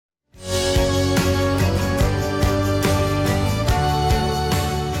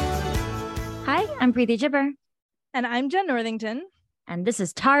I'm Preeti Chipper. And I'm Jen Northington. And this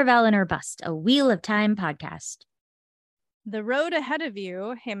is Tar Valon or Bust, a Wheel of Time podcast. The road ahead of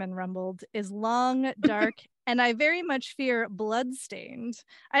you, Haman rumbled, is long, dark, and I very much fear blood-stained.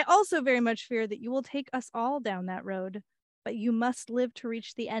 I also very much fear that you will take us all down that road, but you must live to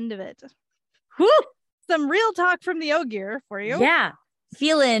reach the end of it. Whew! Some real talk from the Ogier for you. Yeah,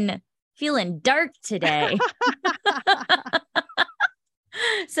 feeling dark today.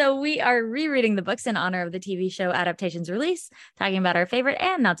 So we are rereading the books in honor of the TV show adaptation's release, talking about our favorite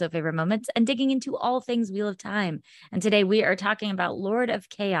and not so favorite moments, and digging into all things Wheel of Time. And today we are talking about Lord of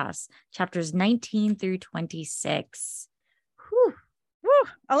Chaos, chapters 19 through 26. Whew. Woo.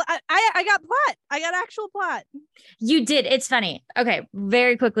 I got plot. I got actual plot. You did. It's funny. Okay,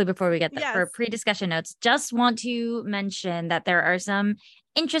 very quickly before we get there, Yes. for pre-discussion notes, just want to mention that there are some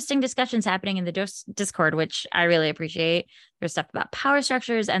interesting discussions happening in the Discord, which I really appreciate. There's stuff about power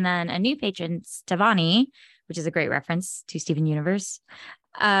structures, and then a new patron, Stevani, which is a great reference to Steven Universe,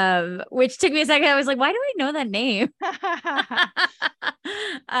 which took me a second. I was like, why do I know that name?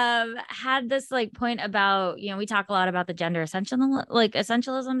 Had this like point about, we talk a lot about the gender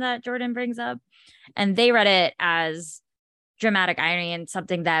essentialism that Jordan brings up, and they read it as dramatic irony and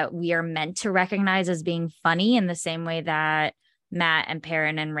something that we are meant to recognize as being funny in the same way that Matt and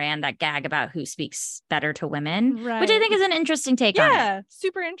Perrin and Rand that gag about who speaks better to women, Right. which I think is an interesting take on it. Yeah,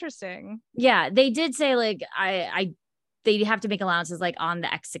 super interesting. Yeah, they did say like they have to make allowances like on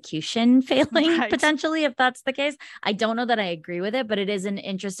the execution failing Right. potentially if that's the case. I don't know that I agree with it, but it is an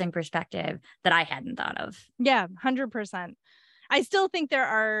interesting perspective that I hadn't thought of. Yeah, 100%. I still think there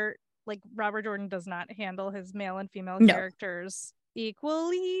are like Robert Jordan does not handle his male and female characters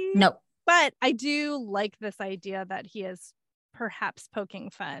equally. No. But I do like this idea that he is perhaps poking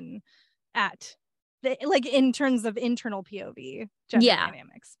fun at the, like in terms of internal POV gender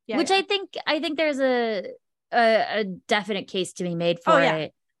dynamics. Yeah, which I think there's a definite case to be made for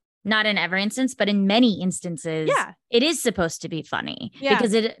it. Not in every instance, but in many instances, it is supposed to be funny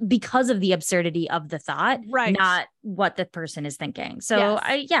because of the absurdity of the thought, not what the person is thinking. So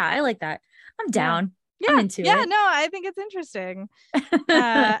I like that. I'm down. I'm into it. Yeah, no, I think it's interesting.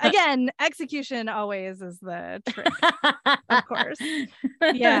 Again, execution always is the trick, of course.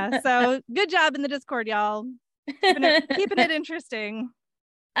 Yeah, so good job in the Discord, y'all. Keeping it interesting.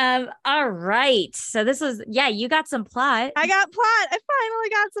 All right. So this was, you got some plot. I got plot. I finally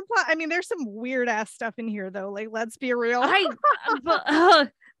got some plot. I mean, there's some weird ass stuff in here though. Like, let's be real.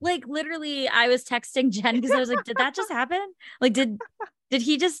 Like literally, I was texting Jen because I was like, did that just happen? Like, did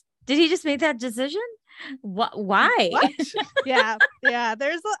he just make that decision? Why? What? Yeah. I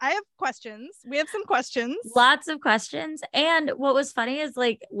have questions. We have some questions. Lots of questions. And what was funny is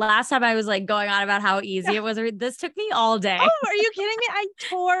like last time I was like going on about how easy it was. This took me all day. Oh, are you kidding me? I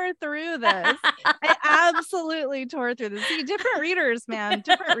tore through this. I absolutely tore through this. See, different readers, man.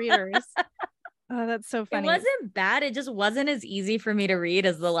 Different readers. Oh, that's so funny. It wasn't bad. It just wasn't as easy for me to read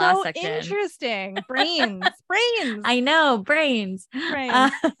as the last section. Interesting. Brains. I know. Brains.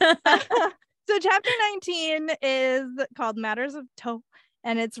 So chapter 19 is called Matters of Toh,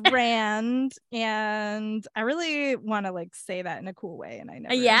 and it's Rand, and I really want to like say that in a cool way, and I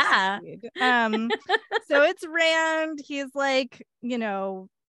never succeed. So it's Rand. He's like,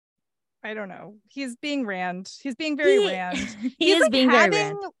 I don't know. He's being Rand. He's being very Rand. He's like being very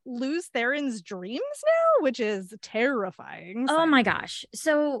having Rand. Luz Theron's dreams now, which is terrifying. Oh my gosh.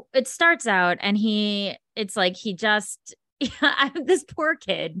 So it starts out and it's like he just this poor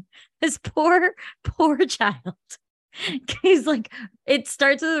kid, this poor child. He's like, it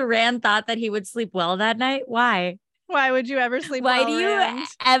starts with a Rand thought that he would sleep well that night. Why would you ever sleep well? Why do you Rand?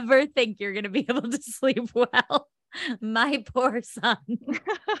 ever think you're going to be able to sleep well? My poor son.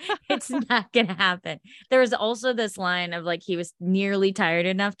 It's not going to happen. There was also this line of like, he was nearly tired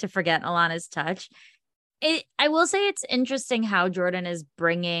enough to forget Alana's touch. I will say it's interesting how Jordan is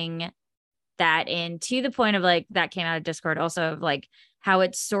bringing that in to the point of like that came out of Discord also of like how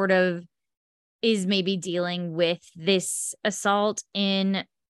it sort of is maybe dealing with this assault in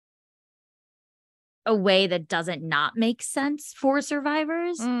a way that doesn't not make sense for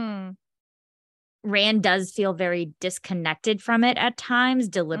survivors. Rand does feel very disconnected from it at times,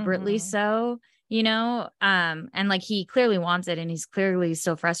 deliberately so, and like he clearly wants it and he's clearly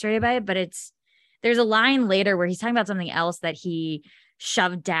so frustrated by it, but there's a line later where he's talking about something else that he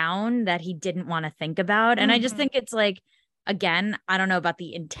shoved down that he didn't want to think about. And I just think it's like, again, I don't know about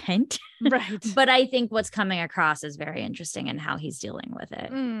the intent, right? But I think what's coming across is very interesting in how he's dealing with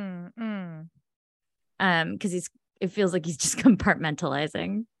it. Because it feels like he's just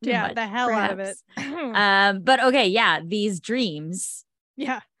compartmentalizing. The hell out of it. But okay, these dreams.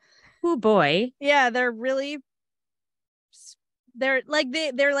 Yeah. Oh boy. Yeah, they're really they're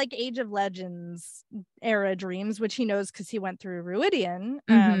like Age of Legends era dreams, which he knows because he went through Ruidian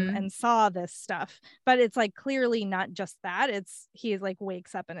and saw this stuff. But it's like clearly not just that. It's he like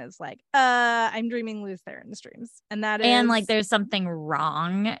wakes up and is like, I'm dreaming Lews Therin's dreams. And that and is like there's something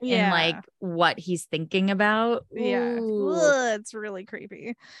wrong in like yeah. what he's thinking about. Yeah. Ooh. Ugh, it's really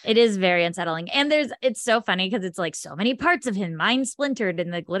creepy. It is very unsettling. And it's so funny because it's like so many parts of him, mind splintered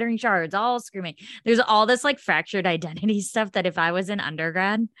and the glittering shards all screaming. There's all this like fractured identity stuff that if I was in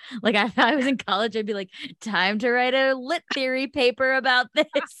undergrad, like if I was in college, I'd be like, time to write a lit theory paper about this.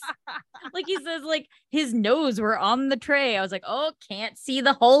 Like he says, like his nose were on the tray. I was like, oh, can't see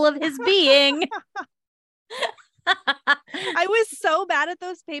the whole of his being. I was so bad at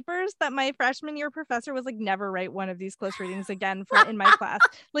those papers that my freshman year professor was like, never write one of these close readings again in my class.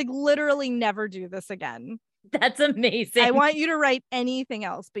 Like literally never do this again. That's amazing. I want you to write anything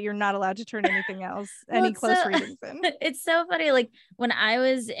else, but you're not allowed to turn anything else, any close readings in. It's so funny. Like when I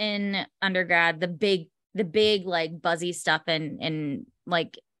was in undergrad, the big like buzzy stuff in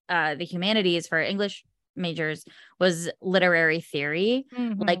like the humanities for English majors was literary theory,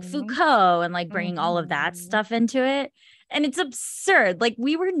 like Foucault, and like bringing all of that stuff into it. And it's absurd. Like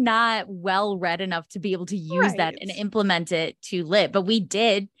we were not well read enough to be able to use that and implement it to lit, but we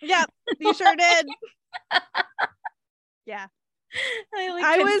did. Yeah, you sure did. Yeah.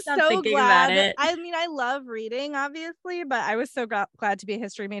 I was so glad. I mean, I love reading, obviously, but I was so glad to be a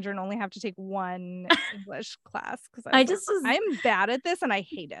history major and only have to take one English class because I'm bad at this and I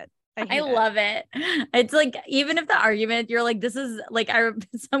hate it. I love it. It's like, even if the argument, you're like, this is like,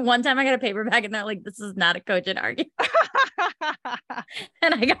 one time I got a paper back and they're like, this is not a cogent argument.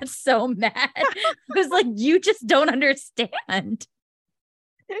 And I got so mad. I was like, you just don't understand.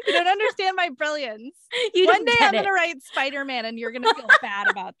 You don't understand my brilliance. One day I'm going to write Spider-Man and you're going to feel bad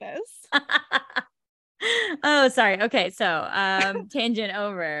about this. Oh, sorry. Okay. So, tangent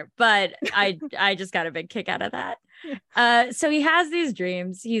over, but I just got a big kick out of that. So he has these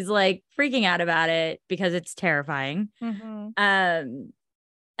dreams. He's like freaking out about it because it's terrifying. And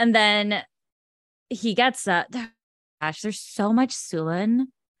then he gets gosh, there's so much Sulin.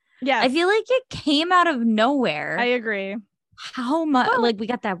 Yeah. I feel like it came out of nowhere. I agree. How much? Well, like we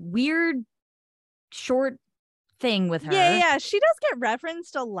got that weird short thing with her. Yeah. She does get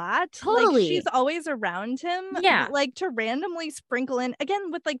referenced a lot. Totally. Like, she's always around him. Yeah. Like to randomly sprinkle in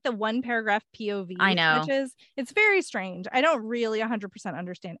again with like the one paragraph POV. I know. It's very strange. I don't really 100%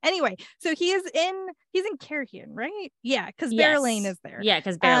 understand. Anyway, so he's in Cairhien, right? Yeah, because Berelain is there. Yeah,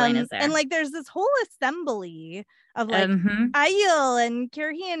 because Berelain is there. And like there's this whole assembly of like Aiel and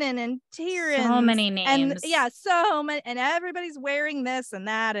Cairhienin and Tyrion. So many names. And yeah, so many, and everybody's wearing this and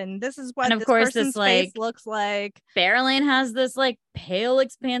that, and this is what and of course person's this face looks like. Berelain has this like pale,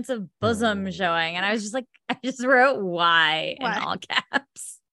 expansive bosom showing, and I was just like, I just wrote why? In all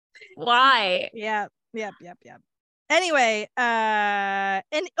caps. Why? Yep. Anyway, and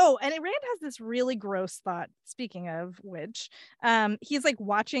Rand has this really gross thought, speaking of which, he's like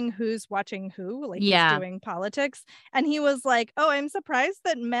watching who's watching who, like he's doing politics, and he was like, oh, I'm surprised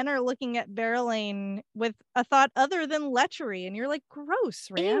that men are looking at Berelain with a thought other than lechery. And you're like, gross,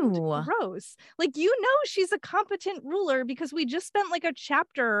 Rand. Ew. Gross. Like, you know, she's a competent ruler because we just spent like a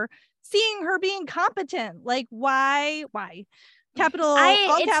chapter seeing her being competent. Like, why capital all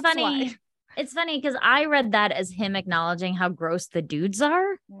it's caps funny. Y. It's funny because I read that as him acknowledging how gross the dudes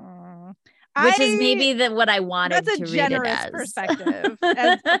are, which is maybe what I wanted to read it as. That's a generous perspective.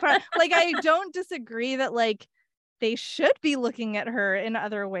 Like, I don't disagree that like they should be looking at her in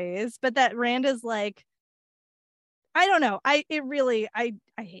other ways, but that Rand is like, I don't know. I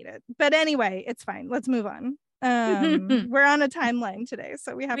hate it. But anyway, it's fine. Let's move on. We're on a timeline today,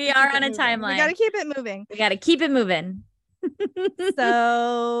 so we are on a timeline. We got to keep it moving.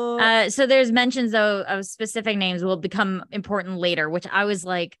 So there's mentions though of specific names will become important later, which I was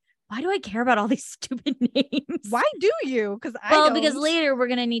like, why do I care about all these stupid names? Why do you? Because later we're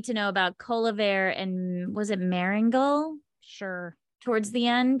gonna need to know about Colliver and was it Maringal? Sure. Towards the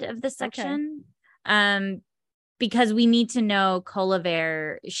end of the section. Okay. Because we need to know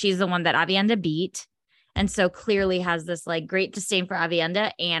Colliver, she's the one that Aviendha beat, and so clearly has this like great disdain for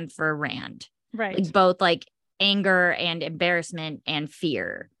Aviendha and for Rand. Right. Like both like anger and embarrassment and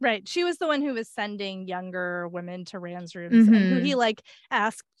fear. Right. She was the one who was sending younger women to Rand's rooms and who he like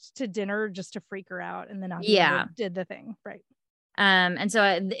asked to dinner just to freak her out, and then did the thing. Right. And so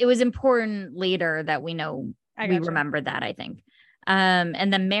it was important later that we know remembered that, I think.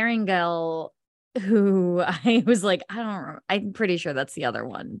 And then Maringal, who I was like, I'm pretty sure that's the other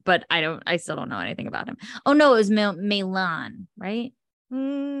one, but I still don't know anything about him. Oh no, it was Melan, right?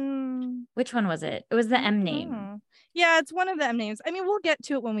 Which one was it? It was the M name. Yeah, it's one of the M names. I mean, we'll get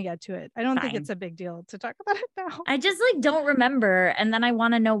to it when we get to it. I don't think it's a big deal to talk about it now. I just like don't remember, and then I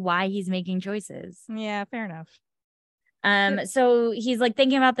want to know why he's making choices. Yeah, fair enough. So he's like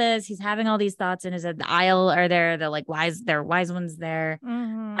thinking about this. He's having all these thoughts in his head. The Isle are there. They're like wise ones there.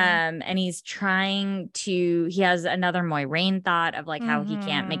 And he's trying to. He has another Moiraine thought of like how he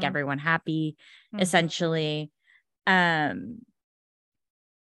can't make everyone happy, essentially.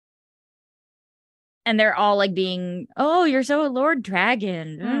 And they're all like being, oh, you're so a Lord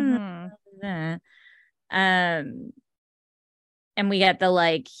Dragon. And we get the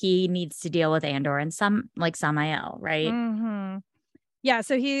like he needs to deal with Andor and Samael, right? Yeah,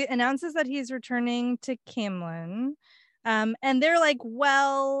 so he announces that he's returning to Caemlyn. And they're like,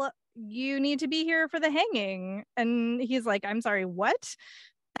 well, you need to be here for the hanging. And he's like, I'm sorry, what?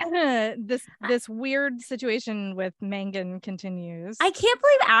 This weird situation with Mangan continues. I can't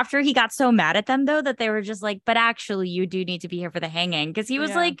believe after he got so mad at them though that they were just like, but actually you do need to be here for the hanging, because he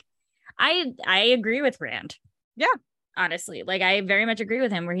was like, I agree with Rand. Yeah, honestly, like I very much agree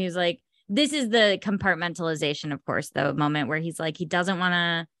with him where he's like, this is the compartmentalization, of course, the moment where he's like, he doesn't want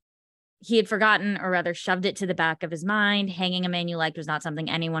to, he had forgotten, or rather shoved it to the back of his mind. Hanging a man you liked was not something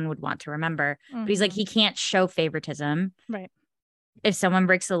anyone would want to remember. But he's like, he can't show favoritism. Right. If someone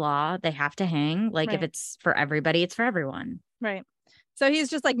breaks the law, they have to hang. Like if it's for everybody, it's for everyone. Right. So he's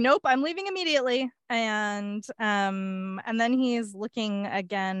just like, nope, I'm leaving immediately. And then he's looking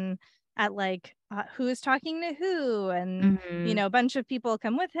again at like who's talking to who, and you know, a bunch of people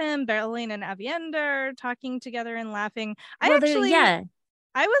come with him. Berlin and Aviendha talking together and laughing. I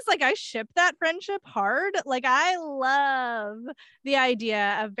was like, I ship that friendship hard. Like, I love the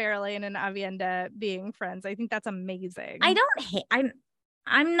idea of Berlin and Aviendha being friends. I think that's amazing. I don't hate.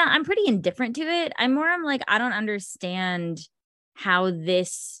 I'm pretty indifferent to it. I'm like, I don't understand how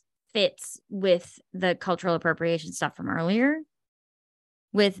this fits with the cultural appropriation stuff from earlier,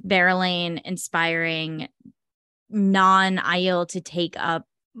 with Berlin inspiring non-Aiel to take up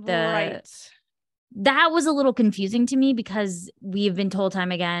the that was a little confusing to me, because we've been told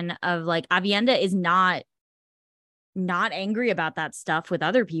time again of like Aviendha is not angry about that stuff with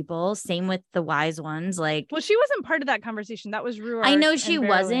other people. Same with the wise ones. Like, well, she wasn't part of that conversation. That was Ruark. I know she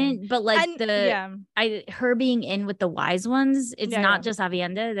wasn't, but like her being in with the wise ones, it's not just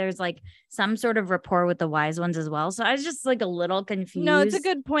Aviendha. There's like some sort of rapport with the wise ones as well. So I was just like a little confused. No, it's a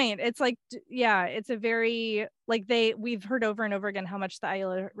good point. It's like, yeah, it's a very like we've heard over and over again how much the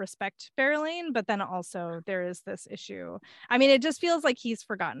Aiel respect Berlin, but then also there is this issue. I mean, it just feels like he's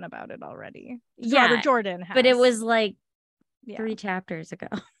forgotten about it already. Yeah, Robert Jordan has. But it was like 3 chapters ago.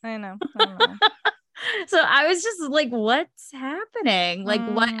 I know. So I was just like, what's happening? Like,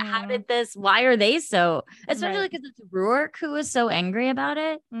 how did this, why are they so, especially because it's Ruark who is so angry about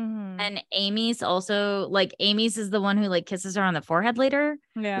it. And Amy's also like, Amy's is the one who like kisses her on the forehead later.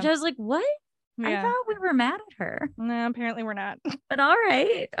 Yeah. Which I was like, what? I thought we were mad at her. No, apparently we're not. But all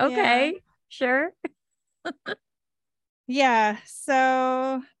right. Okay. Sure. Yeah.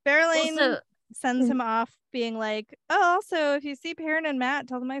 So Berlin sends him off being like, oh, also, if you see Perrin and Mat,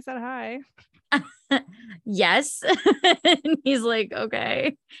 tell them I said hi. Yes. And he's like,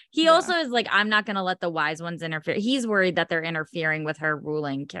 okay. He also is like, I'm not gonna let the wise ones interfere. He's worried that they're interfering with her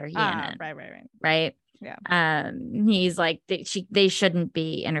ruling Cairhienin. Right. Yeah. He's like, they shouldn't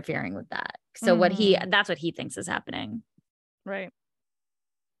be interfering with that. So that's what he thinks is happening. Right.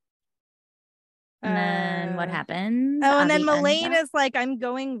 And then what happens? Oh, and then Molayne is like, I'm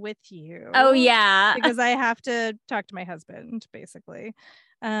going with you. Oh, yeah. Because I have to talk to my husband, basically.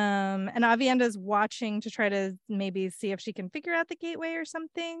 And Aviendha's watching to try to maybe see if she can figure out the gateway or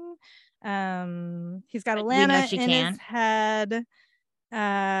something. He's got Alanna in his head.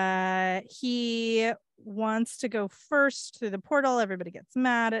 He wants to go first through the portal. Everybody gets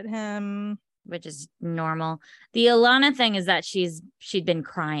mad at him, which is normal. The Alanna thing is that she'd been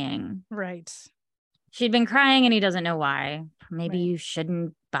crying. Right. She'd been crying and he doesn't know why. Maybe you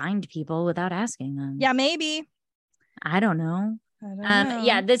shouldn't bind people without asking them. Yeah, maybe. I don't know.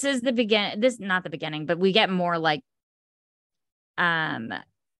 Yeah, this is the not the beginning, but we get more like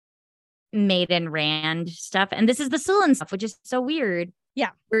Maiden Rand stuff. And this is the Sulin stuff, which is so weird. Yeah.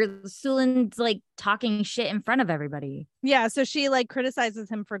 Where Sulin's like talking shit in front of everybody. Yeah. So she like criticizes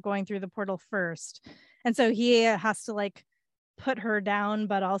him for going through the portal first. And so he has to like put her down,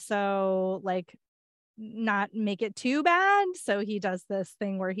 but also like not make it too bad. So he does this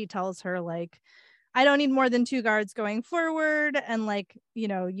thing where he tells her like, I don't need more than 2 guards going forward, and like, you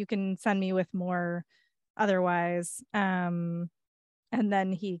know, you can send me with more otherwise. And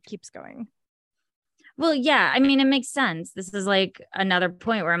then he keeps going. Well, yeah. I mean, it makes sense. This is like another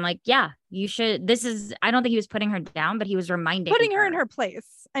point where I'm like, yeah, you should. I don't think he was putting her down, but he was putting her in her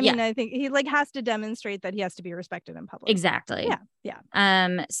place. I mean, Yeah. I think he like has to demonstrate that he has to be respected in public. Exactly. Yeah.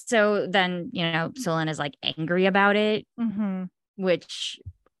 So then, Sulin is like angry about it, Mm-hmm. which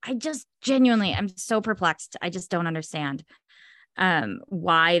I just genuinely, I'm so perplexed. I just don't understand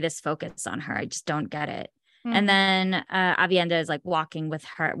why this focus on her. I just don't get it. Mm-hmm. And then Avienda is like walking with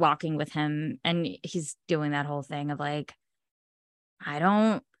him, and he's doing that whole thing of like,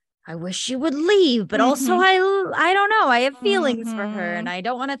 I wish she would leave, but also I don't know. I have feelings for her, and I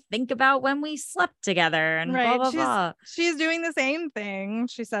don't want to think about when we slept together and blah, blah, blah. She's doing the same thing.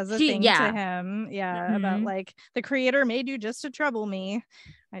 She says a thing to him. Yeah. About like the creator made you just to trouble me.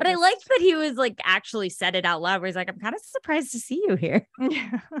 I liked that he was like actually said it out loud where he's like, I'm kind of surprised to see you here.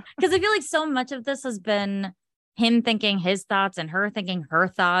 Because I feel like so much of this has been him thinking his thoughts and her thinking her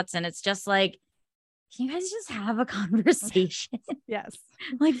thoughts. And it's just like, can you guys just have a conversation? Yes.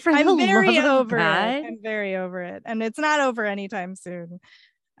 Like I'm very over it. I'm very over it. And it's not over anytime soon.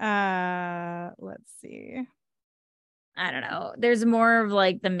 Let's see. I don't know. There's more of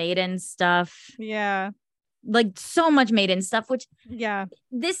like the maiden stuff. Yeah. Like so much maiden stuff, which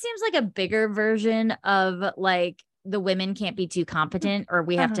this seems like a bigger version of like the women can't be too competent or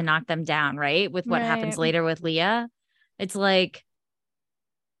we have to knock them down, right? With what happens later with Leah. It's like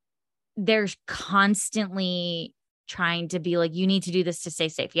they're constantly trying to be like, you need to do this to stay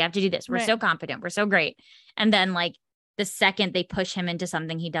safe. You have to do this. We're so competent. We're so great. And then like the second they push him into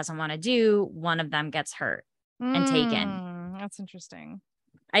something he doesn't want to do, one of them gets hurt and taken. That's interesting.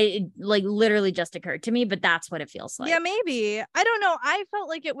 It like literally just occurred to me, but that's what it feels like. Yeah, maybe. I don't know. I felt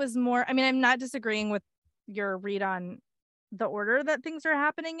like it was more, I mean, I'm not disagreeing with your read on the order that things are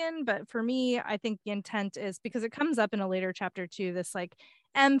happening in, but for me, I think the intent is because it comes up in a later chapter too, this like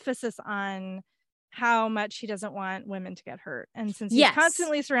emphasis on how much he doesn't want women to get hurt. And since he's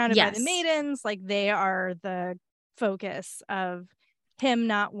constantly surrounded by the maidens, like they are the focus of him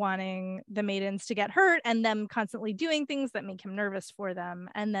not wanting the maidens to get hurt and them constantly doing things that make him nervous for them,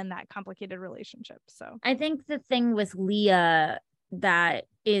 and then that complicated relationship. So I think the thing with Leah that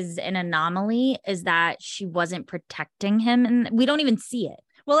is an anomaly is that she wasn't protecting him, and we don't even see it.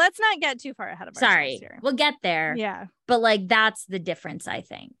 Well, let's not get too far ahead of ourselves here. We'll get there. Yeah. But like, that's the difference, I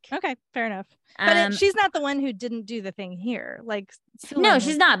think. Okay, fair enough. But she's not the one who didn't do the thing here. Like, no,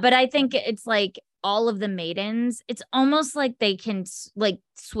 she's not. But I think it's like all of the maidens, it's almost like they can like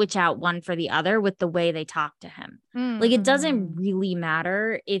switch out one for the other with the way they talk to him. Like, it doesn't really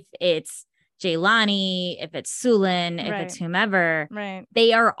matter if it's Jaylani, if it's Sulin, if it's whomever. Right.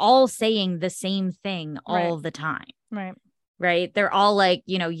 They are all saying the same thing all the time. Right. They're all like,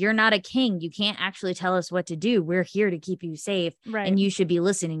 you're not a king. You can't actually tell us what to do. We're here to keep you safe. And you should be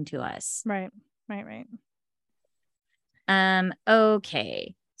listening to us. Right.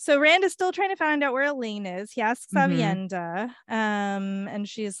 Okay. So Rand is still trying to find out where Elaine is. He asks Avienda. And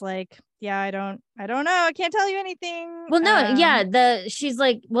she's like, yeah, I don't know. I can't tell you anything. Well, no. She's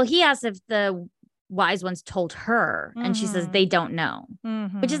like, well, he asked if the wise ones told her. And she says they don't know.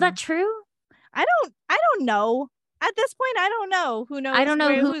 Which, is that true? I don't know. At this point, I don't know who knows. I don't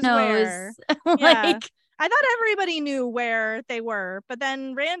know who knows. Like, I thought everybody knew where they were, but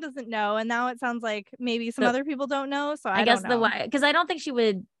then Rand doesn't know, and now it sounds like maybe some other people don't know. So I guess because I don't think she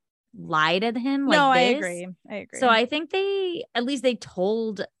would lie to him. Like no, this. I agree. So I think they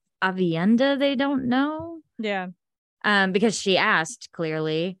told Avienda they don't know. Yeah. Because she asked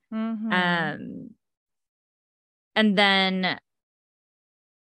clearly. And then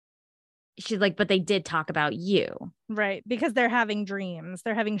she's like, but they did talk about you. Right. Because they're having dreams.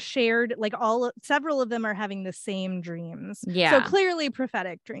 They're having shared, like several of them are having the same dreams. Yeah. So clearly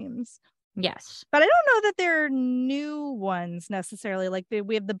prophetic dreams. Yes. But I don't know that they're new ones necessarily. Like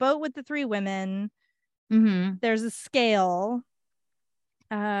we have the boat with the 3 women. There's a scale.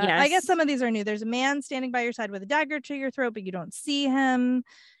 I guess some of these are new. There's a man standing by your side with a dagger to your throat, but you don't see him.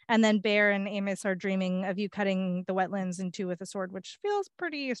 And then Bear and Amos are dreaming of you cutting the wetlands in 2 with a sword, which feels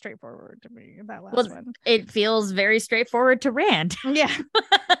pretty straightforward to me. That last one. It feels very straightforward to Rand. Yeah.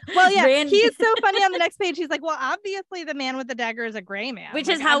 Well, yeah. He's so funny on the next page. He's like, well, obviously the man with the dagger is a gray man. Which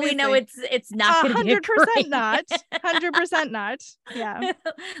is how we know it's not 100% not. 100% not. Yeah.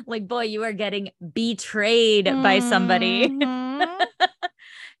 Like, boy, you are getting betrayed by somebody.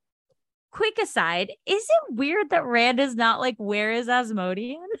 Quick aside, is it weird that Rand is not like, where is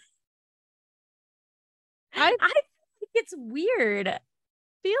Asmodean? I think it's weird.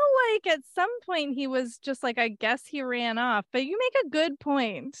 feel like at some point he was just like, I guess he ran off, but you make a good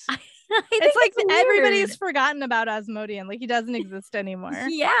point. It's like everybody's forgotten about Asmodean. Like he doesn't exist anymore.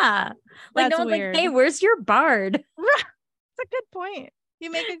 Yeah. Like no one's like, hey, where's your bard? It's a good point.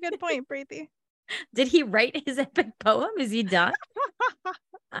 You make a good point, Preeti. Did he write his epic poem? Is he done?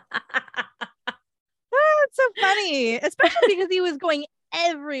 It's so funny, especially because he was going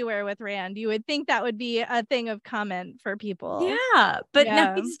everywhere with Rand. You would think that would be a thing of comment for people. Yeah, but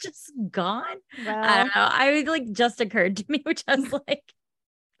now he's just gone. Well, I don't know. I like just occurred to me, which I was like,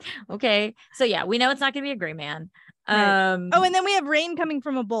 okay. So yeah, we know it's not gonna be a gray man. Right. Oh, and then we have rain coming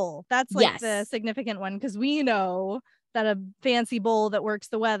from a bowl. That's like the significant one, because we know that a fancy bowl that works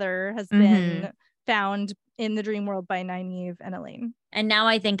the weather has been found in the dream world by Nynaeve and Elaine. And now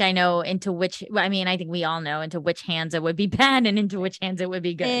I think I know into which, I mean, I think we all know into which hands it would be bad and into which hands it would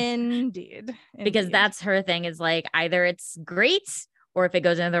be good. Indeed. Because that's her thing, is like, either it's great, or if it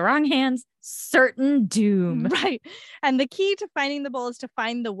goes into the wrong hands, certain doom. Right. And the key to finding the bowl is to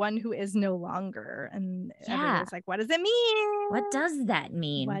find the one who is no longer. And everyone's like, what does it mean? What does that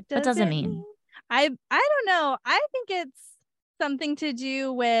mean? What does it mean? I don't know. I think it's something to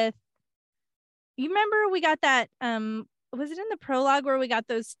do with, you remember we got that, was it in the prologue where we got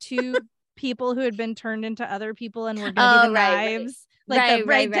those two people who had been turned into other people and were going to be the knives? Like the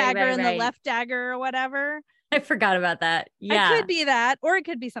right dagger and the left dagger or whatever. I forgot about that. Yeah. It could be that, or it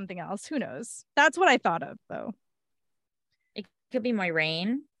could be something else. Who knows? That's what I thought of, though. It could be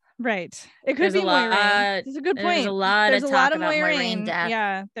Moiraine. Right. It could be Moiraine. It's a good point. There's a lot of Moiraine death.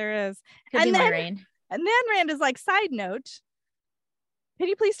 Yeah, there is. Could be Moiraine. And then Rand is like, side note, can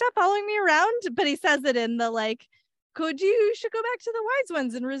you please stop following me around? But he says it in the like, you should go back to the wise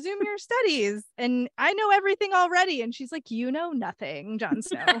ones and resume your studies. And I know everything already. And she's like, you know nothing, Jon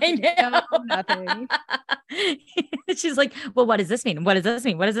Snow. I know. You know nothing. She's like, well, what does this mean? What does this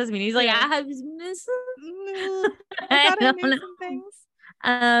mean? What does this mean? He's like, I don't know some things.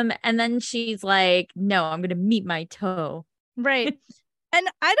 And then she's like, no, I'm gonna meet my toe. Right. And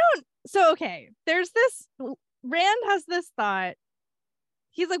I don't, so okay, there's this, Rand has this thought.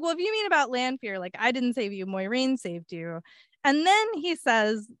 He's like, well, if you mean about Lanfear, like, I didn't save you, Moiraine saved you. And then he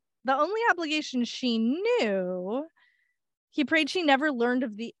says the only obligation she knew, he prayed she never learned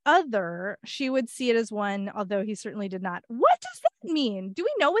of the other. She would see it as one, although he certainly did not. What does that mean? Do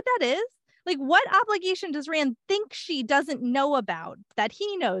we know what that is? Like, what obligation does Rand think she doesn't know about that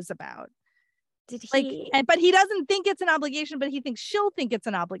he knows about? Did he? Like, but he doesn't think it's an obligation, but he thinks she'll think it's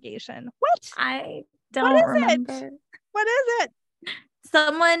an obligation. What? I don't remember. What is it?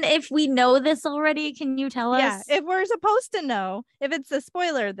 Someone, if we know this already, can you tell us? Yeah, if we're supposed to know. If it's a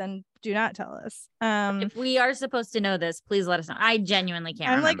spoiler, then do not tell us. If we are supposed to know this, please let us know. I genuinely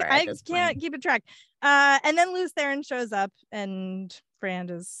can't remember. I can't keep a track. And then Lews Therin shows up, and Rand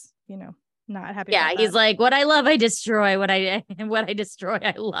is, not happy. Yeah, he's like, what I love, I destroy. What I destroy,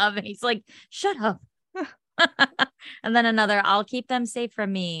 I love. And he's like, shut up. And then another, I'll keep them safe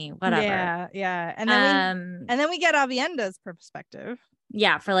from me. Whatever. Yeah. And then we get Aviendha's perspective.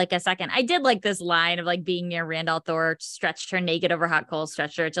 Yeah, for like a second. I did like this line of like being near Rand al'Thor, stretched her naked over hot coals,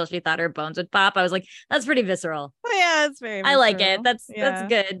 stretched her until she thought her bones would pop. I was like, that's pretty visceral. Oh, yeah, it's very visceral. I like it. That's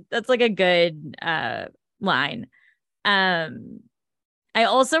good. That's like a good line. I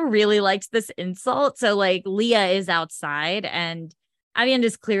also really liked this insult. So like Leah is outside and Aviendha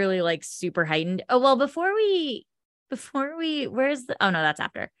is clearly like super heightened. Oh, well, before we, where's the, oh no, that's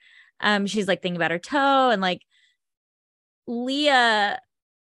after. She's like thinking about her toe, and like Leah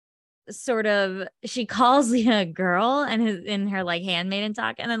sort of, she calls Leah a girl and is in her like handmaiden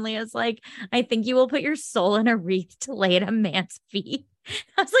talk. And then Leah's like, I think you will put your soul in a wreath to lay at a man's feet.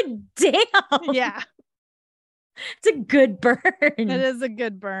 I was like, damn. Yeah. It's a good burn. It is a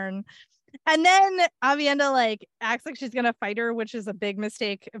good burn. And then Aviendha like acts like she's gonna fight her, which is a big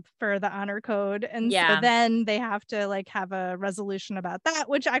mistake for the honor code. And so then they have to like have a resolution about that,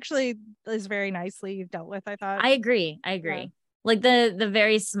 which actually is very nicely dealt with, I thought. I agree. Yeah. Like the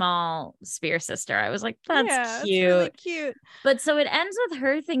very small spear sister. I was like, that's cute. It's really cute. But so it ends with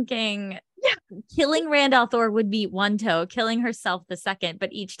her thinking killing Rand al'Thor would be one toe, killing herself the second,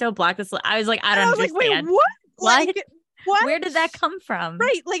 but each toe blocked this. I was like, I don't understand. Like, wait, what? What? Where did that come from?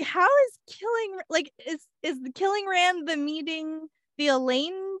 Right. Like, how is killing, like, is the killing Rand the meeting the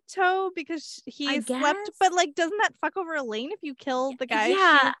Elaine toe because he slept? But like, doesn't that fuck over Elaine if you kill the guy?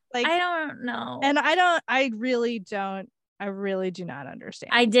 Yeah. Like, I don't know. And I really don't I really do not understand.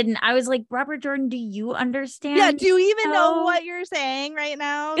 I didn't. I was like, Robert Jordan, do you understand? Yeah, do you even know what you're saying right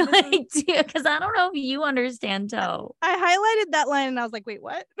now? Because I don't know if you understand toe. I highlighted that line and I was like, wait,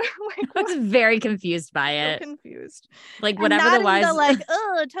 what? Like, I was very confused by it. So confused. Like whatever the wise.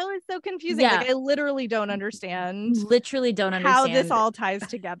 Oh, toe is so confusing. Yeah. Like I literally don't understand. Literally don't understand how this all ties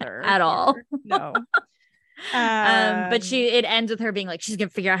together at all. No. But it ends with her being like, she's gonna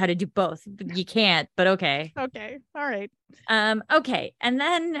figure out how to do both. You can't, but okay. Okay. All right. Okay. And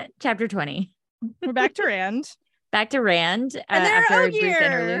then chapter 20. We're back to Rand. Back to Rand. And after a brief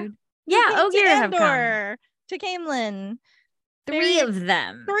interlude. Yeah, Ogier have come. To Caemlyn. Three of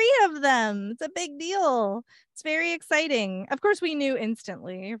them. It's a big deal. It's very exciting. Of course, we knew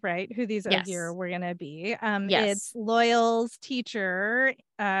instantly, right, who these Ogier were gonna be. It's Loyal's teacher,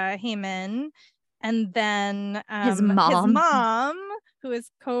 Haemon, and then his mom, who is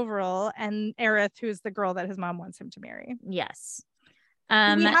Coverall, and Aerith, who is the girl that his mom wants him to marry. Yes. We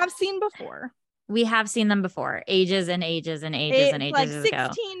have seen before. We have seen them before, ages and ages and ages and ages like ago.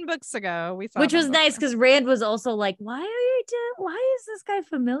 16 books ago, we saw, which was nice because Rand was also like, "Why is this guy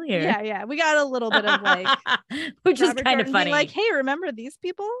familiar?" Yeah, we got a little bit of like, which was kind of funny. Like, hey, remember these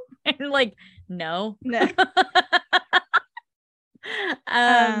people? And like, no.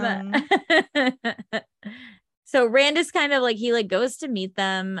 So Rand is kind of like, he like goes to meet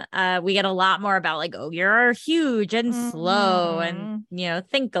them. We get a lot more about like, Ogier are huge and slow and, you know,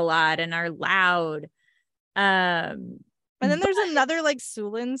 think a lot and are loud. And then there's another like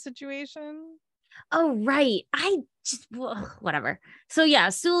Sulin situation. Oh, right. Whatever. So yeah,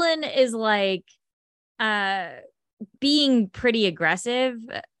 Sulin is like being pretty aggressive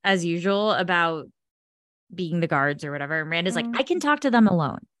as usual about being the guards or whatever. And Rand is like, I can talk to them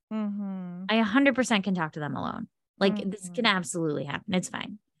alone. I 100% can talk to them alone. Like this can absolutely happen. It's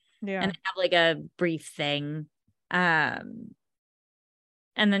fine. Yeah. And they have like a brief thing. And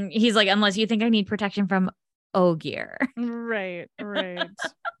then he's like, unless you think I need protection from Ogier. Right.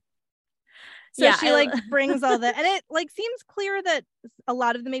 So she like brings all that, and it like seems clear that a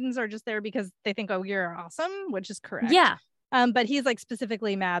lot of the maidens are just there because they think Ogier are awesome, which is correct. Yeah. But he's like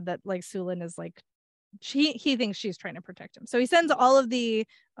specifically mad that like Sulin is like, he thinks she's trying to protect him, so he sends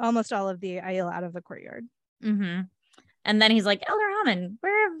almost all of the Aiel out of the courtyard. And then he's like, Elder Hammond,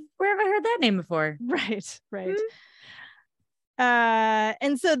 where have I heard that name before? Right.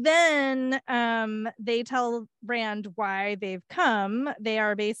 And so then they tell Rand why they've come. They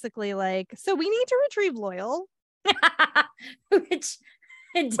are basically like, so we need to retrieve Loyal. Which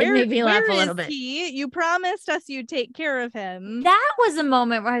it did make me laugh a little bit. You promised us you'd take care of him. That was a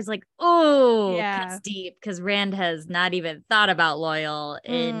moment where I was like, oh, cuts deep, because Rand has not even thought about Loyal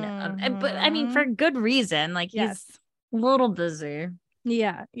but I mean, for good reason. Like he's a little busy.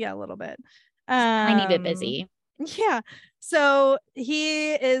 Yeah, a little bit. Tiny bit busy. Yeah. So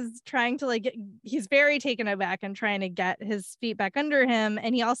he is trying to he's very taken aback and trying to get his feet back under him.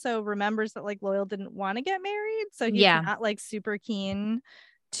 And he also remembers that like Loyal didn't want to get married. So he's not like super keen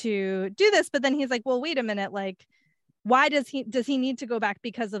to do this. But then he's like, well, wait a minute. Like, why does he need to go back?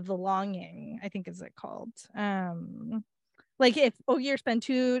 Because of the longing, I think is it called. Like if Ogier spend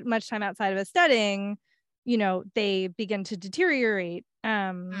too much time outside of a steading, you know, they begin to deteriorate.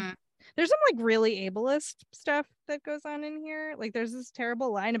 There's some like really ableist stuff that goes on in here. Like there's this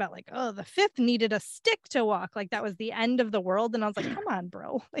terrible line about like, oh, the fifth needed a stick to walk. Like that was the end of the world. And I was like, come on,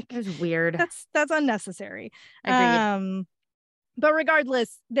 bro. Like it was weird. That's unnecessary. Agreed. But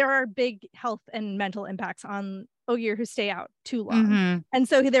regardless, there are big health and mental impacts on Ogier who stay out too long. And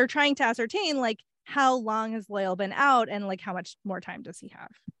so they're trying to ascertain like how long has Loyal been out and like how much more time does he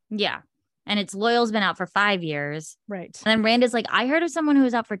have? Yeah. And it's Loyal's been out for 5 years. Right. And then Rand is like, I heard of someone who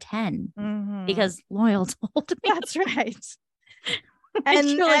was out for 10 because Loyal told me. That's right. And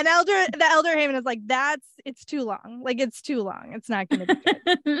the elder Haemon is like, it's too long. Like it's too long. It's not going to be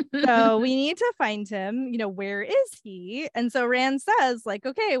good. So we need to find him. You know, where is he? And so Rand says like,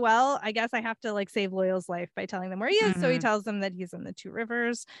 okay, well, I guess I have to like save Loyal's life by telling them where he is. So he tells them that he's in the Two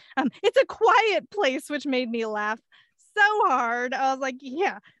Rivers. It's a quiet place, which made me laugh so hard. I was like,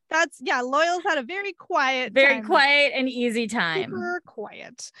 Loyal's had a very quiet and easy time. Super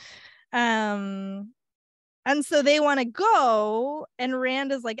quiet. And so they want to go, and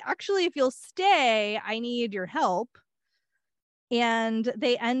Rand is like, actually, if you'll stay, I need your help. And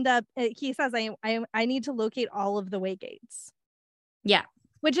they end up, he says, I need to locate all of the Waygates. Yeah.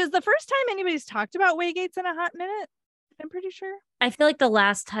 Which is the first time anybody's talked about Waygates in a hot minute, I'm pretty sure. I feel like the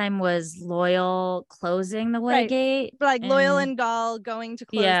last time was Loyal closing the Waygate. Like Loyal and Gall going to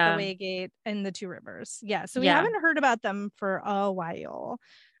close the Waygate in the Two Rivers. Yeah. So we haven't heard about them for a while.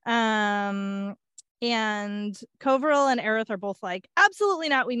 And Coverall and Aerith are both like, absolutely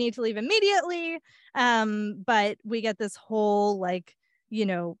not. We need to leave immediately. But we get this whole like, you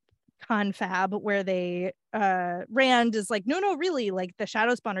know, confab where they Rand is like, no, really, like the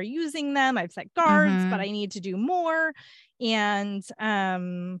Shadowspawn are using them. I've set guards, but I need to do more. And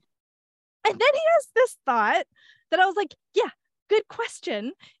then he has this thought that I was like, yeah, good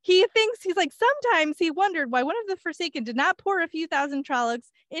question. He's like, sometimes he wondered why one of the Forsaken did not pour a few thousand Trollocs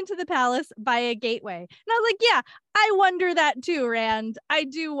into the palace by a gateway. And I was like, yeah, I wonder that too, Rand. I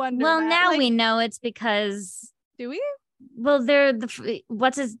do wonder. Well, that. now like, we know it's because. Do we? Well, they're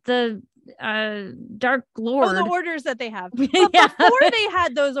the Dark Lord. Oh, the orders that they have. But yeah. Before they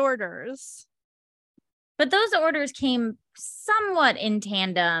had those orders. But those orders came somewhat in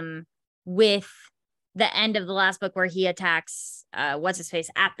tandem with the end of the last book where he attacks what's his face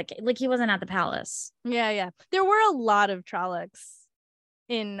at the like he wasn't at the palace. Yeah. There were a lot of Trollocs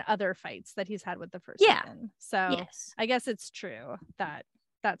in other fights that he's had with the Forsaken. So yes. I guess it's true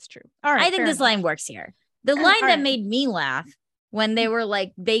that's true. All right. I think this line works here. The line that made me laugh when they were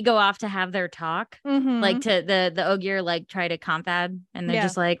like, they go off to have their talk, like to the Ogier, like try to confab. And they're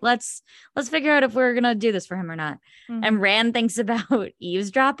just like, let's figure out if we're going to do this for him or not. And Rand thinks about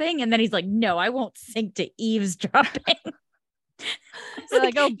eavesdropping. And then he's like, no, I won't sink to eavesdropping.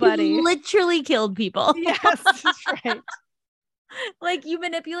 Like, oh, buddy. You literally killed people. Yes, that's right. Like you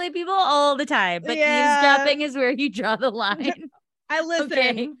manipulate people all the time, but eavesdropping is where you draw the line. I listen.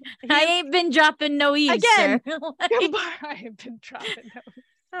 Okay. I ain't been dropping no eaves again. I have been dropping no.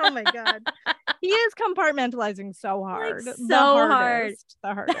 Oh my god, he is compartmentalizing so hard, like so hard,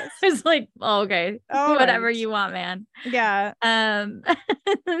 the hardest. It's like, oh, okay, whatever you want, man. Yeah.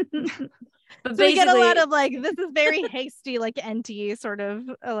 But so we get a lot of like, this is very hasty, like NT sort of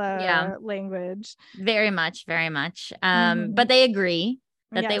language. Very much. But they agree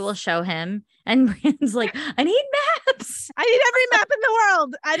that they will show him. And Rand's like, I need maps. I need every map in the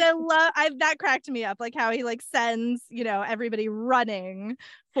world. And that cracked me up, like how he like sends, you know, everybody running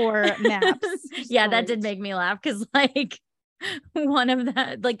for maps. Yeah, that did make me laugh because like one of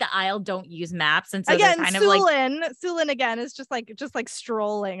the like the Isle don't use maps, and so again, they're kind of like Sulin again is just like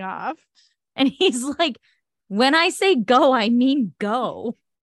strolling off. And he's like, when I say go, I mean go.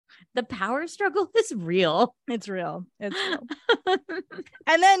 The power struggle is real. It's real. And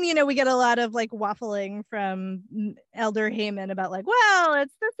then, you know, we get a lot of like waffling from Elder Heyman about like, well,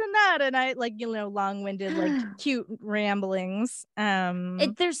 it's this and that. And I like, you know, long-winded, like cute ramblings.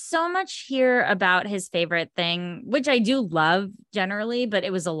 There's so much here about his favorite thing, which I do love generally, but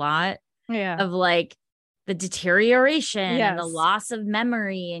it was a lot of like the deterioration and the loss of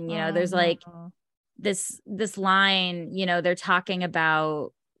memory. And, you know, there's like this line, you know, they're talking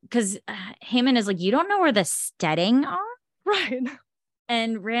about, because Heyman is like, you don't know where the Steading are? Right.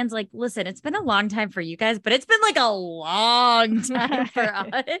 And Rand's like, listen, it's been a long time for you guys, but it's been like a long time for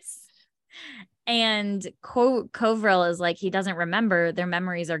us. And Coverall is like, he doesn't remember. Their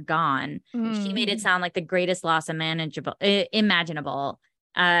memories are gone. She made it sound like the greatest loss imaginable.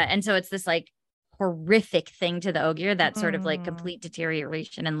 And so it's this like horrific thing to the Ogier, that sort of like complete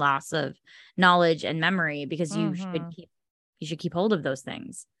deterioration and loss of knowledge and memory, because you should keep hold of those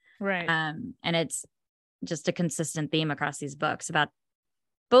things. Right. And it's just a consistent theme across these books about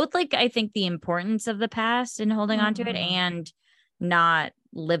both, like, I think the importance of the past and holding on to it and not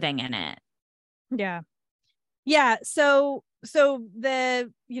living in it. Yeah. Yeah. So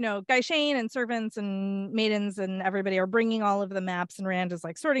the, you know, Gai'Shane and servants and maidens and everybody are bringing all of the maps, and Rand is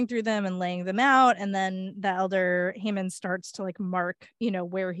like sorting through them and laying them out. And then the Elder Heyman starts to like mark, you know,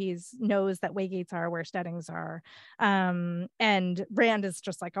 where knows that Waygates are, where Steadings are. And Rand is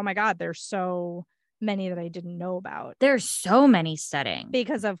just like, oh my God, there's so many that I didn't know about. There's so many Steading.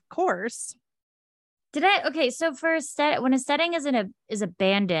 Because of course. So for when a Steading is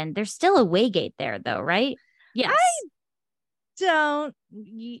abandoned, there's still a Waygate there though, right? Yes.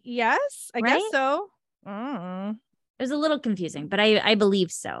 Yes, I guess so. It was a little confusing, but I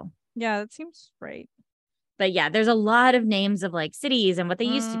believe so. Yeah, that seems right. But yeah, there's a lot of names of like cities and what they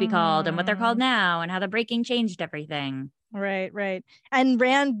used to be called and what they're called now and how the breaking changed everything. Right. And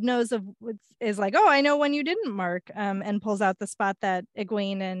Rand is like, oh, I know when you didn't mark, and pulls out the spot that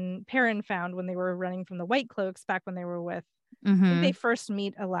Egwene and Perrin found when they were running from the White Cloaks back when they were with, I think they first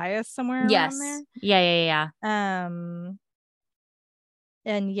meet Elias somewhere around there. Yeah.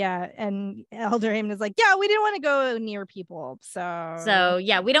 And Elder Heyman is like, yeah, we didn't want to go near people. So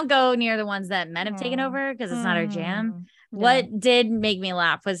yeah, we don't go near the ones that men have taken over because it's not our jam. Yeah. What did make me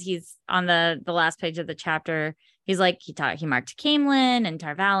laugh was he's on the last page of the chapter. He's like, he marked Caemlyn and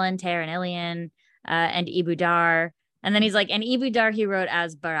Tar Valon, Tear and Ilion, and Ibudar. And then he's like, and Ibudar he wrote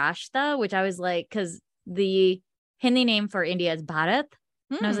as Barashta, which I was like, because the Hindi name for India is Bharat.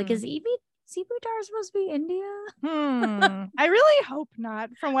 And I was like, is Ibudar supposed to be India? I really hope not,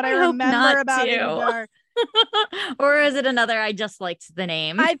 from what I remember about Ibudar. Or is it another I just liked the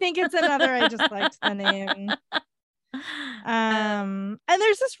name? I think it's another I just liked the name. And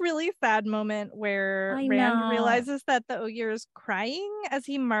there's this really sad moment where Rand realizes that the Ogier is crying as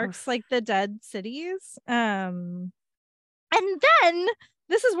he marks like the dead cities. And then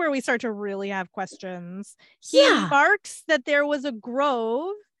this is where we start to really have questions. He marks that there was a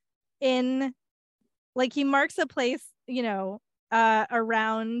grove in, like, he marks a place, you know,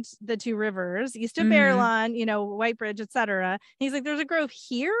 around the two rivers, east of Baerlon, you know, White Bridge, etc. He's like, there's a grove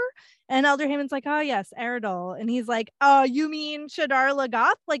here, and Elder Hamon's like, oh yes, Eredal, and he's like, oh, you mean Shadar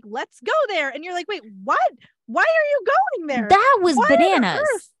Logoth? Like, let's go there. And you're like, wait, what? Why are you going there? That was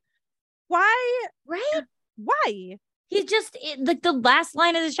bananas. Why? Right? Why? He just like the last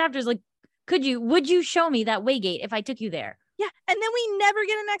line of this chapter is like, would you show me that Waygate if I took you there? Yeah, and then we never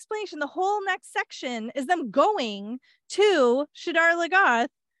get an explanation. The whole next section is them going to Shadar Logoth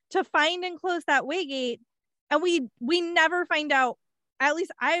to find and close that Waygate, and we never find out. At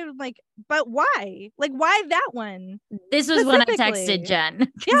least I'm like, but why? Like, why that one? This was when I texted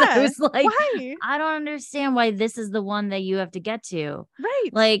Jen. Yeah, I was like, why? I don't understand why this is the one that you have to get to. Right.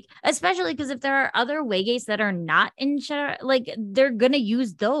 Like, especially because if there are other Waygates that are not in Shadar, like, they're going to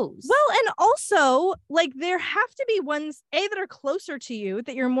use those. Well, and also, like, there have to be ones, A, that are closer to you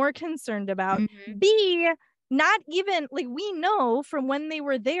that you're more concerned about. B, not even, like, we know from when they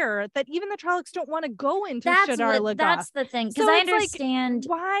were there that even the Trollocs don't want to go into Shadar Logoth. That's the thing. Because I understand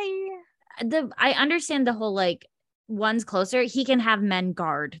why. I understand the whole, like, one's closer. He can have men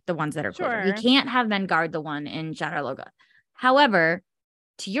guard the ones that are closer. He can't have men guard the one in Shadar Logoth. However,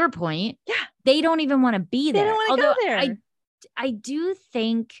 to your point, they don't even want to be there. They don't want to go there. I do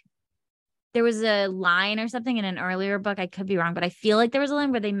think there was a line or something in an earlier book. I could be wrong, but I feel like there was a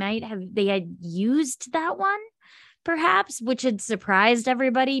line where they had used that one, perhaps, which had surprised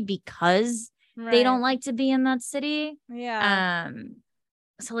everybody because they don't like to be in that city. Yeah.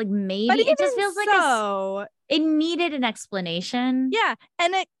 So like maybe it just feels like it needed an explanation. Yeah,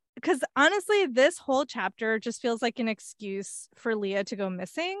 and because honestly, this whole chapter just feels like an excuse for Leah to go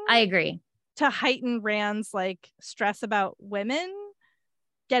missing. I agree. To heighten Rand's like stress about women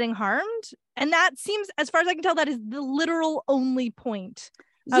getting harmed, and that seems, as far as I can tell, that is the literal only point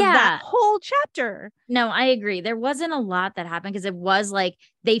of that whole chapter. No, I agree. There wasn't a lot that happened because it was like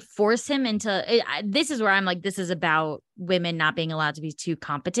they force him into this is where I'm like, this is about women not being allowed to be too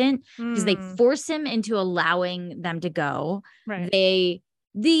competent because they force him into allowing them to go. Right.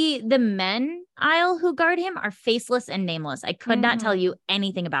 The men Isle who guard him are faceless and nameless. I could not tell you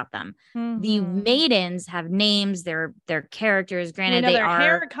anything about them. The maidens have names, they're characters. Granted, they are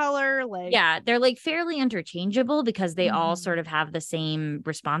hair color, like they're like fairly interchangeable because they all sort of have the same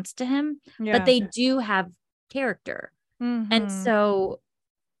response to him, but they do have character. And so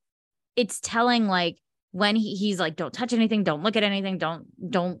it's telling, like, when he's like, don't touch anything, don't look at anything,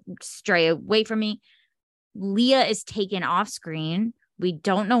 don't stray away from me. Leah is taken off screen. We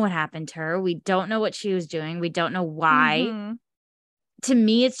don't know what happened to her. We don't know what she was doing. We don't know why. To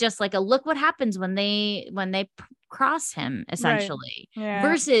me, it's just like a look what happens when they cross him, essentially,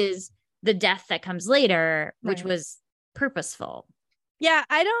 versus the death that comes later, which was purposeful. Yeah,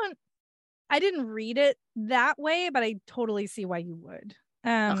 I didn't read it that way, but I totally see why you would.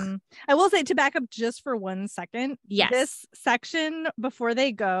 I will say, to back up just for 1 second, this section before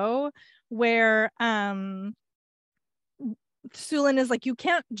they go, where Sulin is like, you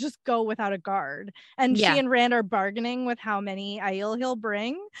can't just go without a guard, and she and Rand are bargaining with how many Aiel he'll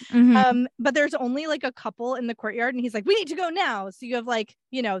bring, but there's only like a couple in the courtyard, and he's like, we need to go now. So you have like,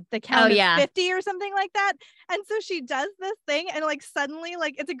 you know, the count of 50 or something like that, and so she does this thing, and like suddenly,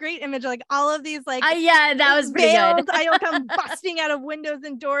 like, it's a great image, like all of these like that was pretty good. Aiel come busting out of windows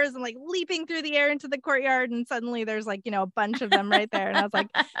and doors and like leaping through the air into the courtyard, and suddenly there's like, you know, a bunch of them right there, and I was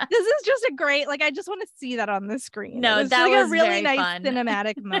like, this is just a great, like, I just want to see that on the screen. No, that was a really nice fun.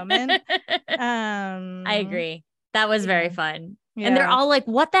 Cinematic moment. I agree. That was very fun. And they're all like,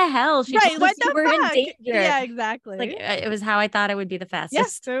 what the hell? She told us you were in danger. Yeah, exactly. Like, it was how I thought it would be the fastest.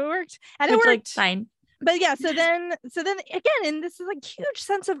 Yes, so it worked. And it worked. Like, fine. But yeah, so then again, and this is like huge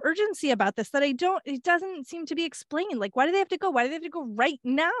sense of urgency about this that it doesn't seem to be explained. Like, why do they have to go? Why do they have to go right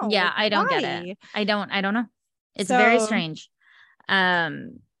now? Yeah, like, I don't get it. I don't know. It's very strange.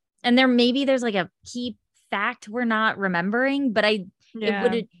 And there's like a key fact we're not remembering, but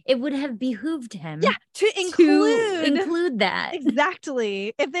it would have behooved him to include that.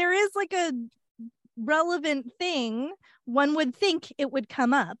 Exactly. If there is like a relevant thing, one would think it would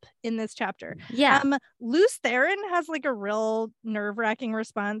come up in this chapter. Yeah. Lews Therin has like a real nerve-wracking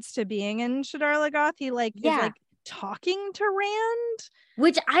response to being in Shadar Logoth. He like is like talking to Rand,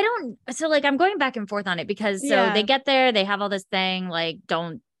 which I don't, so like I'm going back and forth on it because so they get there, they have all this thing like,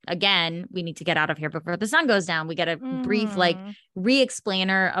 don't, again, we need to get out of here before the sun goes down. We get a brief like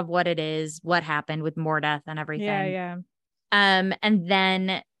re-explainer of what it is, what happened with Mordeth and everything. And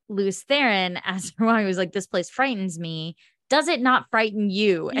then Lews Therin, as Rand was like, this place frightens me. Does it not frighten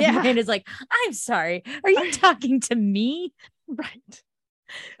you? And Rand is like, I'm sorry, are you talking to me? Right.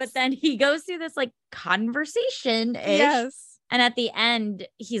 But then he goes through this like conversation. Yes. And at the end,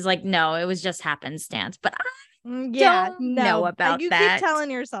 he's like, no, it was just happenstance. But I don't know about you that. You keep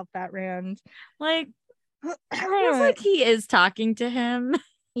telling yourself that, Rand. Like, it's like he is talking to him.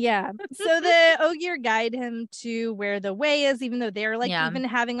 Yeah. So the Ogier guide him to where the way is, even though they're like even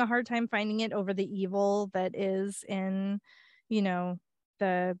having a hard time finding it over the evil that is in, you know,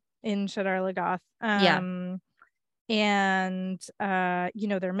 in Shadar Logoth. And you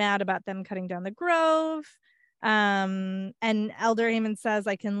know, they're mad about them cutting down the grove. And Elder Haemon says,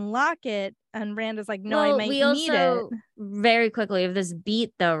 I can lock it, and Rand is like, no, I might need it. Very quickly of this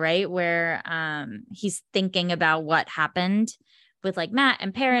beat though, right, where he's thinking about what happened with like Mat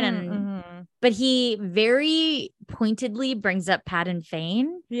and Perrin, and but he very pointedly brings up Padan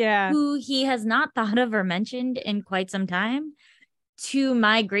Fain, who he has not thought of or mentioned in quite some time, to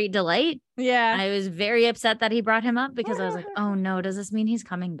my great delight. I was very upset that he brought him up because I was like, oh no, does this mean he's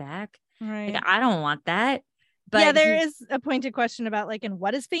coming back? Like, I don't want that. But there is a pointed question about like, and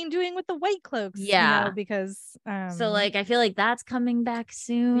what is Fain doing with the White Cloaks? You know, because so like I feel like that's coming back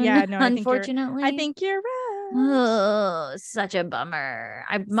soon. No, unfortunately. I think you're right. Oh, such a bummer.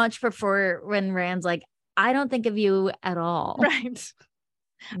 I much prefer when Rand's like, I don't think of you at all. Right.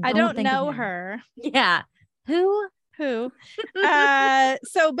 I don't know her. Yeah. Who? So,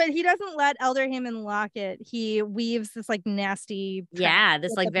 but he doesn't let Elder Haemon lock it. He weaves this like nasty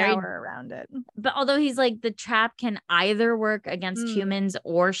this like very power around it. But although he's like, the trap can either work against humans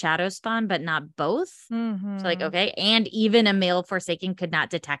or shadow spawn, but not both. So like, okay, and even a male Forsaken could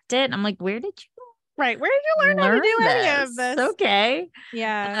not detect it. I'm like, where did you learn how to do any of this? Okay.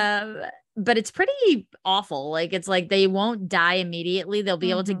 But it's pretty awful. Like, it's like they won't die immediately. They'll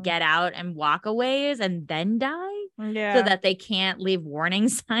be able to get out and walk a ways and then die. So that they can't leave warning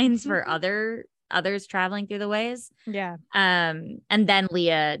signs for others traveling through the ways. And then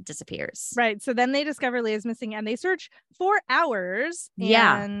Leah disappears. Right. So then they discover Leah's missing and they search for hours.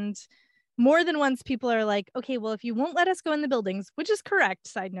 And more than once people are like, okay, well, if you won't let us go in the buildings, which is correct,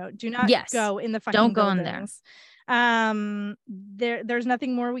 side note, do not go in the fucking buildings. In there. There's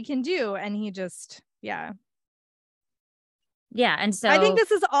nothing more we can do. And he just and so I think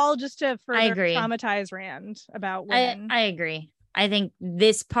this is all just to further traumatize Rand about women. I agree. I think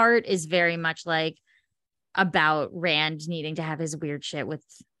this part is very much like about Rand needing to have his weird shit with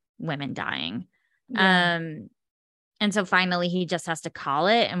women dying. And so finally he just has to call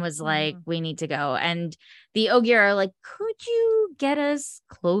it and was like, we need to go. And the Ogier are like, could you get us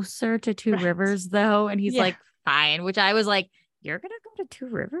closer to Two Rivers though? And he's like, fine, which I was like, you're gonna go to Two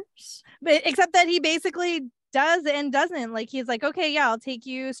Rivers? But except that he basically does and doesn't. Like, he's like, okay, I'll take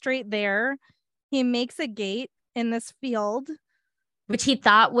you straight there. He makes a gate in this field, which he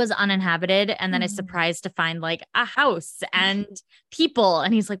thought was uninhabited, and then is surprised to find like a house and people.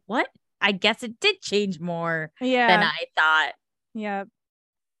 And he's like, what? I guess it did change more than I thought.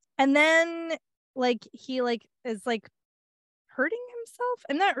 And then like he like is like hurting himself.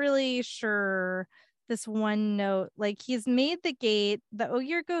 I'm not really sure. This one note, like he's made the gate, the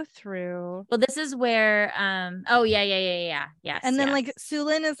Ogier go through. Well, this is where yes. And then like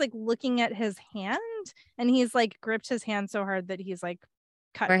Sulin is like looking at his hand, and he's like gripped his hand so hard that he's like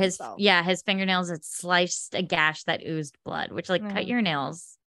cut where himself. his fingernails had sliced a gash that oozed blood, which like cut your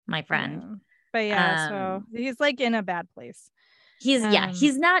nails, my friend. But so he's like in a bad place. He's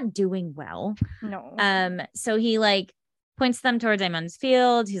not doing well. No. So he like points them towards Aemon's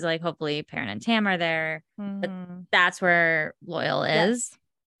field. He's like, hopefully Perrin and Tam are there. But that's where Loial is.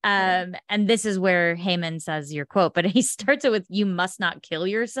 And this is where Haemon says your quote, but he starts it with, you must not kill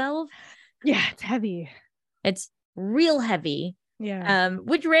yourself. Yeah, it's heavy. It's real heavy. Yeah.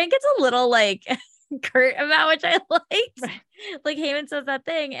 Which Rand gets a little like curt about, which I liked. Right. Like Haemon says that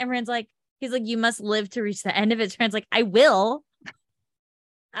thing, and Rand's like, he's like, you must live to reach the end of it. Rand's like, I will.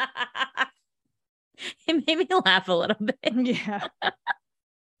 It made me laugh a little bit. Yeah.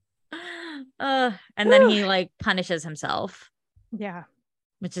 And then he like punishes himself. Yeah.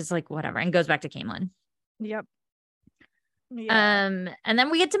 Which is like whatever, and goes back to Caemlyn. Yep. Yeah. And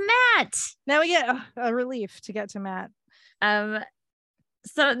then we get to Matt. Now we get a relief to get to Matt.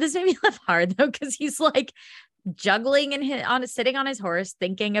 So this made me laugh hard though, because he's like juggling and sitting on his horse,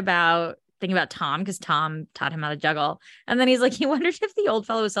 thinking about Tom, because Tom taught him how to juggle. And then he's like, he wondered if the old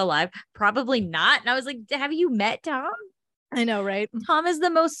fellow was still alive. Probably not. And I was like, have you met Tom? I know, right? Tom is the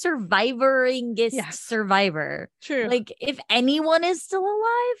most survivoringest survivor. True. Like, if anyone is still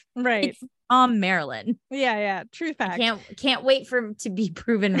alive, right? It's Tom Maryland. Yeah. True fact. Can't wait for him to be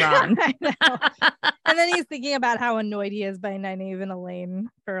proven wrong. I know. And then he's thinking about how annoyed he is by Nynaeve and Elaine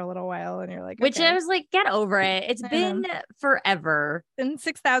for a little while, and you're like, which I was like, get over it. It's been forever. In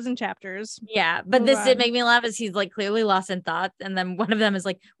 6,000 chapters. Yeah, but this did make me laugh, as he's like clearly lost in thought, and then one of them is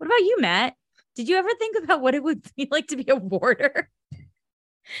like, "What about you, Matt? Did you ever think about what it would be like to be a warder?"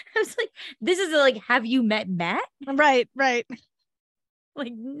 I was like, this is like, have you met Matt? Right.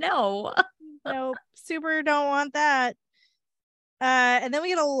 Like, no. Nope, super don't want that. And then we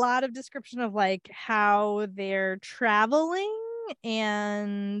get a lot of description of like how they're traveling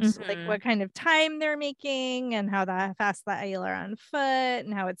and like what kind of time they're making and how fast the Aiel are on foot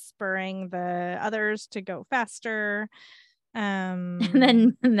and how it's spurring the others to go faster. And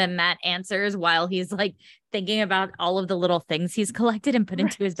then Matt answers while he's like thinking about all of the little things he's collected and put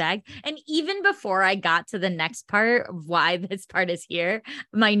into his bag. And even before I got to the next part of why this part is here,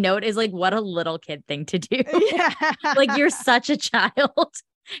 my note is like, what a little kid thing to do. Yeah. Like, you're such a child.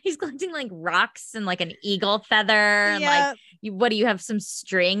 He's collecting like rocks and like an eagle feather and like, what do you have, some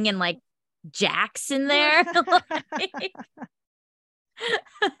string and like jacks in there?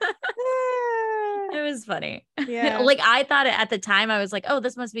 It was funny. Yeah. Like, I thought at the time, I was like, oh,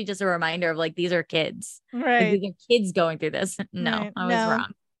 this must be just a reminder of like, these are kids. Right. Like, these are kids going through this. No, right. I was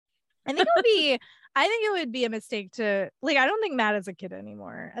wrong. I think it would be a mistake to like, I don't think Matt is a kid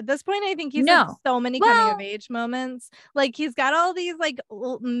anymore. At this point, I think he's had so many coming of age moments. Like, he's got all these like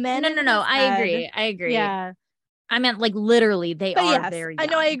men. No. I agree. Yeah. I meant like literally they are very young.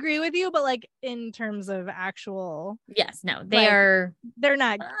 I know, I agree with you, but like in terms of actual. Yes, no, they're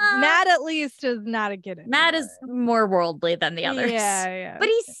not. Matt at least is not a kid anymore. Matt is more worldly than the others. Yeah. But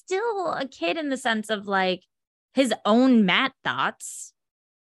he's still a kid in the sense of like his own Matt thoughts.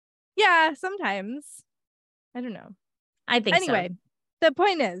 Yeah, sometimes. I don't know. I think anyway, the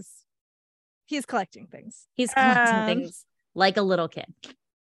point is he's collecting things. He's collecting things like a little kid.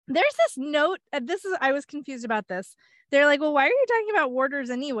 There's this note. I was confused about this. They're like, well, why are you talking about warders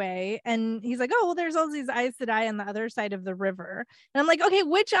anyway? And he's like, oh, well, there's all these Aes Sedai on the other side of the river. And I'm like, okay,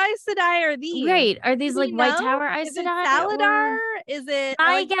 which Aes Sedai are these? Right. Are these like White Tower Aes Sedai? Saladar? Is it?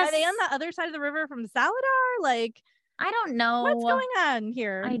 I guess. Are they on the other side of the river from Saladar? Like, I don't know. What's going on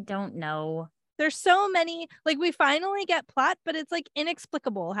here? I don't know. There's so many, like, we finally get plot, but it's like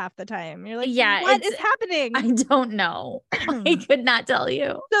inexplicable half the time. You're like, what is happening? I don't know. I could not tell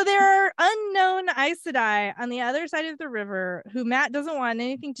you. So there are unknown Aes Sedai on the other side of the river who Matt doesn't want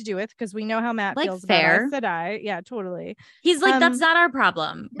anything to do with, because we know how Matt feels about Aes Sedai. Yeah, totally. He's like, that's not our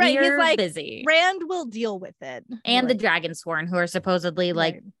problem. Right. We're he's like, busy. Rand will deal with it. And the Dragonsworn, who are supposedly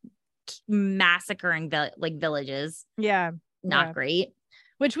like massacring villages. Yeah. Not great.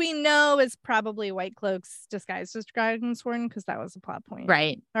 Which we know is probably White Cloaks disguised as Dragonsworn, because that was a plot point.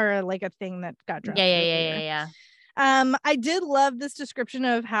 Right. Or like a thing that got dropped. Yeah. I did love this description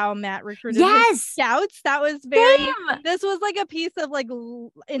of how Matt recruited his scouts. That was this was like a piece of like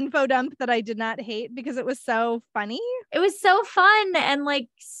info dump that I did not hate, because it was so funny. It was so fun. And like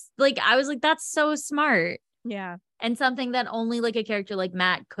I was like, that's so smart. Yeah. And something that only like a character like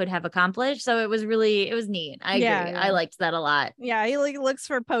Matt could have accomplished. So it was neat. I agree. Yeah. I liked that a lot. Yeah. He like looks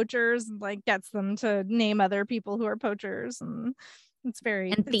for poachers and like gets them to name other people who are poachers, and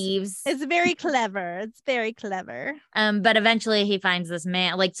thieves. It's very clever. It's very clever. But eventually he finds this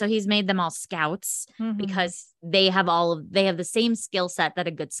man, like, so he's made them all scouts because they have the same skill set that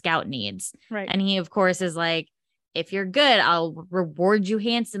a good scout needs. Right. And he of course is like, if you're good, I'll reward you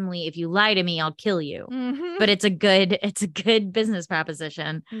handsomely. If you lie to me, I'll kill you. But it's a good business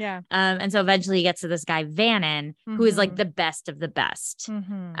proposition. Yeah. And so eventually he gets to this guy, Vannon, who is like the best of the best.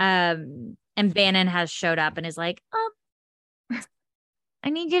 And Vannon has showed up and is like, I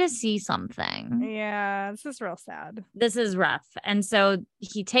need you to see something. Yeah, this is real sad. This is rough. And so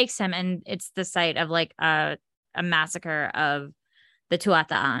he takes him, and it's the site of like a massacre of the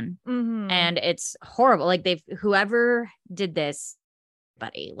Tuatha'an. And it's horrible. Like whoever did this,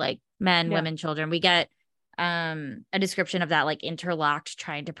 buddy, like men, women, children, we get a description of that, like interlocked,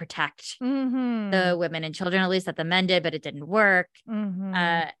 trying to protect the women and children, at least that the men did, but it didn't work.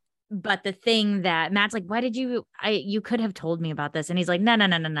 But the thing that Matt's like, why did you could have told me about this? And he's like,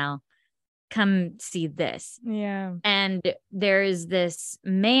 no. come see this. Yeah. And there's this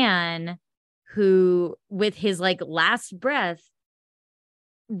man who, with his like last breath,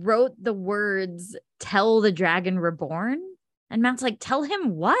 wrote the words, "Tell the dragon reborn." And Matt's like, tell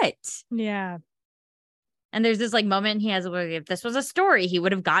him what? Yeah. And there's this like moment he has, if this was a story, he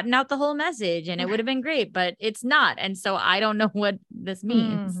would have gotten out the whole message and it would have been great, but it's not. And so I don't know what this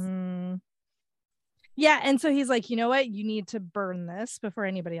means. Mm-hmm. Yeah. And so he's like, you know what? You need to burn this before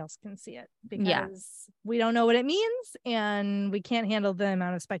anybody else can see it, because we don't know what it means and we can't handle the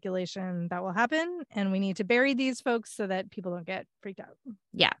amount of speculation that will happen. And we need to bury these folks so that people don't get freaked out.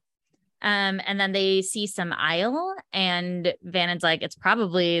 Yeah. And then they see some Aiel, and Vanon's like, it's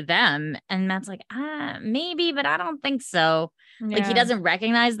probably them. And Matt's like, maybe, but I don't think so. Yeah. Like, he doesn't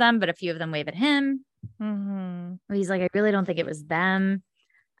recognize them, but a few of them wave at him. Mm-hmm. He's like, I really don't think it was them.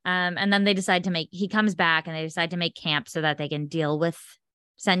 And then they decide to he comes back and they decide to make camp so that they can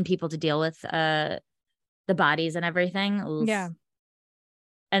send people to deal with the bodies and everything. Oof. Yeah.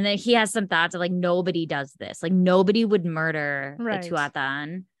 And then he has some thoughts of like, nobody does this. Like, nobody would murder the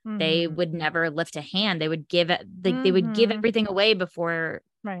Tuathan. Mm-hmm. They would never lift a hand. They would give it, they would give everything away before.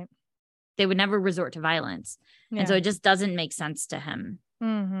 Right. They would never resort to violence. Yeah. And so it just doesn't make sense to him.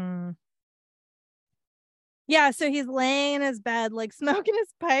 Mm-hmm. Yeah, so he's laying in his bed, like smoking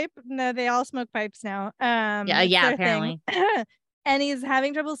his pipe. No, they all smoke pipes now. Yeah, apparently. And he's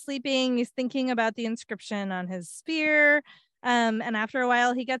having trouble sleeping. He's thinking about the inscription on his spear. And after a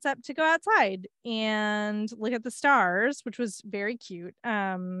while, he gets up to go outside and look at the stars, which was very cute.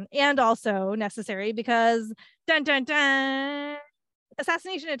 And also necessary because dun dun dun,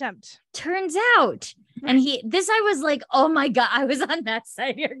 assassination attempt. Turns out. And I was like, oh my God, I was on that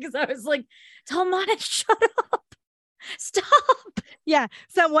side here because I was like, Talmanis, shut up. Stop. Yeah.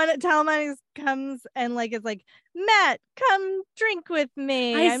 So when Talmanis comes and like is like, Mat, come drink with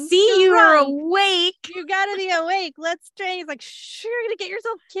me. I see you are awake. You gotta be awake. Let's drink. He's like, sure, you're gonna get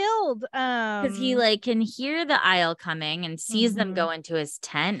yourself killed. Because he like can hear the Aiel coming and sees them go into his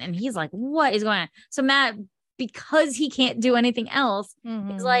tent, and he's like, what is going on? So Mat, because he can't do anything else,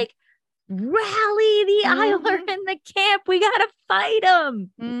 he's like, rally, the Aiel are in the camp. We gotta fight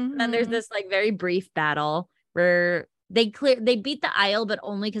them. And then there's this like very brief battle where they beat the Aiel, but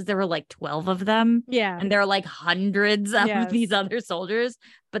only because there were like 12 of them. Yeah. And there are like hundreds of these other soldiers,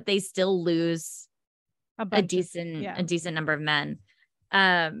 but they still lose a decent number of men.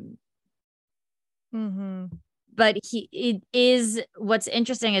 But what's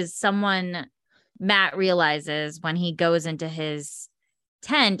interesting is Mat realizes when he goes into his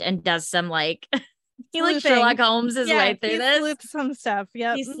tent and does some like he like Sherlock Holmes his way through this. Sleuths some stuff.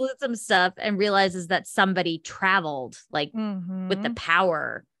 Yeah. He sleuths some stuff and realizes that somebody traveled like with the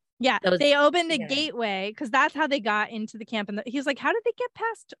power. Yeah. They opened a gateway because that's how they got into the camp. And he's like, how did they get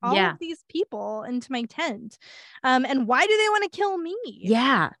past all of these people into my tent? And why do they want to kill me?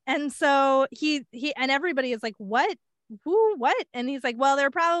 Yeah. And so he and everybody is like, what? Who? What? And he's like, well,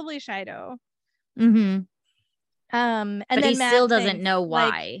 they're probably Shido. And but then he still doesn't know why.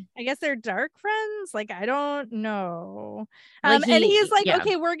 Like, I guess they're dark friends. Like, I don't know. And he's like,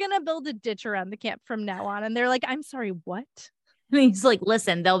 okay, we're gonna build a ditch around the camp from now on. And they're like, I'm sorry, what? And he's like,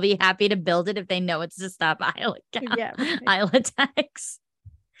 listen, they'll be happy to build it if they know it's to stop Aiel attacks.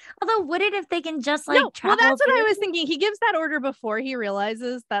 Although, would it if they can just like travel? Well, that's what I was thinking. He gives that order before he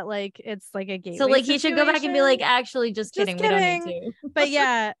realizes that like it's like a gateway. So like he should go back and be like, actually, just kidding. We don't need to.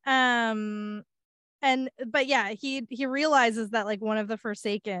 But yeah, he realizes that like one of the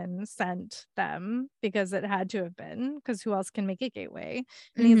Forsaken sent them because it had to have been, because who else can make a gateway?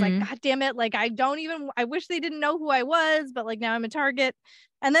 And he's like, God damn it, like I wish they didn't know who I was, but like now I'm a target.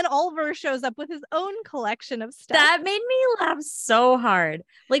 And then Oliver shows up with his own collection of stuff. That made me laugh so hard.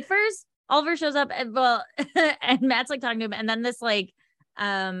 Like first Oliver shows up and and Matt's like talking to him, and then this like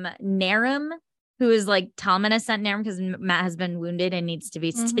Naren, who is like Talmanis sent Naren because Mat has been wounded and needs to be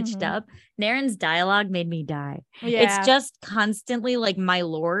stitched up. Naren's dialogue made me die. Yeah. It's just constantly like my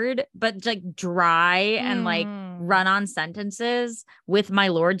lord, but like dry and like run on sentences with my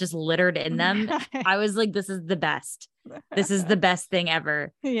lord just littered in them. I was like, this is the best. This is the best thing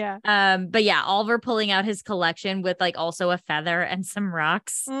ever. Yeah. But yeah, Oliver pulling out his collection with like also a feather and some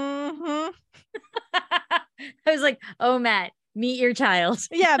rocks. I was like, oh, Mat, meet your child.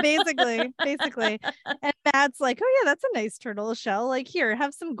 Yeah, basically. And Matt's like, oh yeah, that's a nice turtle shell. Like, here,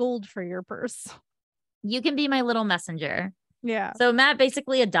 have some gold for your purse. You can be my little messenger. Yeah. So Mat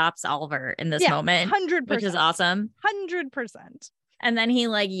basically adopts Oliver in this moment, 100%, which is awesome. 100%. And then he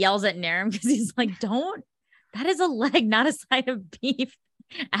like yells at Naren because he's like, that is a leg, not a side of beef.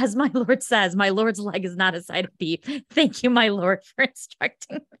 As my lord says, my lord's leg is not a side of beef. Thank you, my lord, for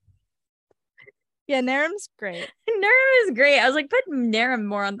instructing me. Yeah, Naram's great. Naram is great. I was like, put Naram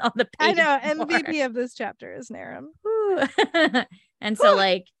more on the page. I know. MVP of this chapter is Naram. And so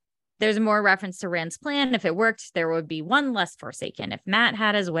like there's more reference to Rand's plan. If it worked, there would be one less Forsaken. If Mat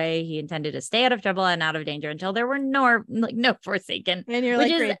had his way, he intended to stay out of trouble and out of danger until there were no Forsaken. And you're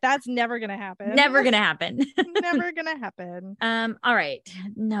like, great, that's never gonna happen. Never gonna happen. Never gonna happen. All right.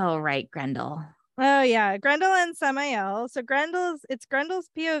 No, right, Grendel. Oh yeah, Grendel and Samael. So it's Grendel's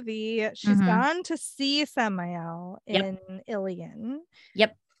POV. She's gone to see Samael in Ilion.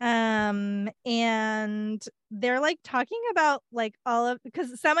 Yep. And they're like talking about like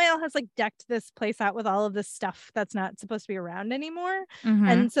because Samael has like decked this place out with all of this stuff that's not supposed to be around anymore.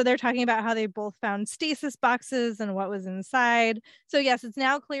 And so they're talking about how they both found stasis boxes and what was inside. So yes, it's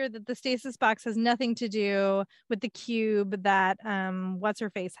now clear that the stasis box has nothing to do with the cube that what's her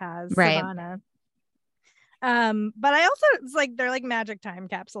face has, right. Savannah. But I also, it's like they're like magic time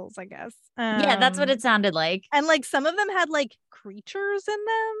capsules, I guess. Yeah, that's what it sounded like. And like some of them had like creatures in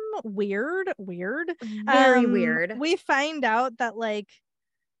them. Weird. Very weird. We find out that like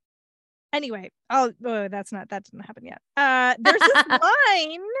anyway, that didn't happen yet. There's this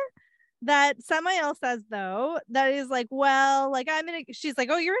line that Samael says though that is like, well, like she's like,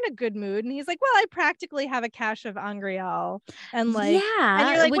 oh, you're in a good mood, and he's like, well, I practically have a cache of Angreal, and like, yeah, and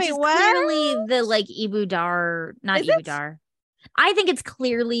you're like, which wait, is what? Clearly the like Ibudar, not Ibudar. I think it's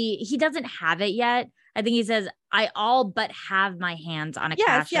clearly he doesn't have it yet. I think he says, I all but have my hands on a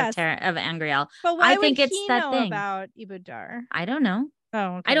cache of Angreal. But why I think would it's he that know thing about Ibudar? I don't know.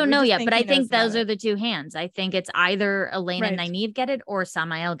 Oh, okay. I don't know yet, but I think those are the two hands. I think it's either Elaine and Nynaeve get it or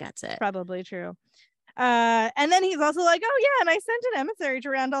Samael gets it. Probably true. And then he's also like, oh yeah, and I sent an emissary to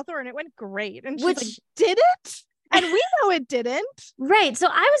Rand al'Thor and it went great. And she's like, did it? And we know it didn't. Right. So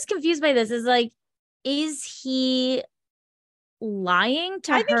I was confused by this. Is he lying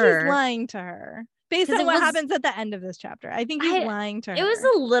to her? I think he's lying to her. Based on what happens at the end of this chapter. I think he's lying to her. It was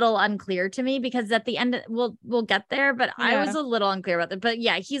a little unclear to me because at the end, we'll get there, but I was a little unclear about that. But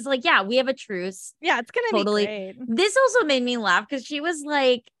yeah, he's like, yeah, we have a truce. Yeah, it's going to be great. This also made me laugh because she was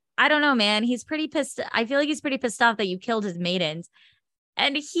like, I don't know, man. He's pretty pissed. I feel like he's pretty pissed off that you killed his maidens.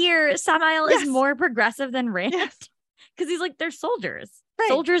 And here, Samael is more progressive than Rand because he's like, they're soldiers. Right.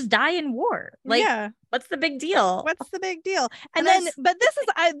 Soldiers die in war. Like, what's the big deal? What's the big deal? And then, but this is,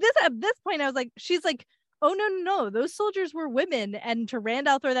 at this point, I was like, she's like, oh, no, those soldiers were women. And to Rand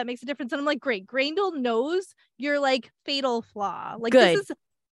al'Thor, that makes a difference. And I'm like, great. Grendel knows your like fatal flaw. Like, this is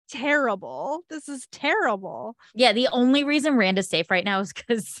terrible. This is terrible. Yeah. The only reason Rand is safe right now is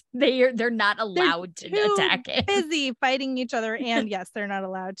because they're not allowed to attack him. Busy fighting each other. And yes, they're not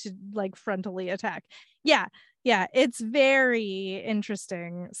allowed to like frontally attack. Yeah, it's very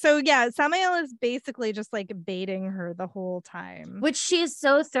interesting. So yeah, Samael is basically just like baiting her the whole time. Which she is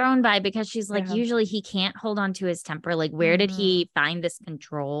so thrown by because she's like, usually he can't hold on to his temper. Like, where did he find this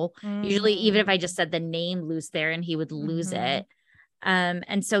control? Usually, even if I just said the name Luce there and he would lose it.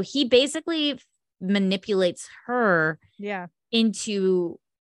 And so he basically manipulates her into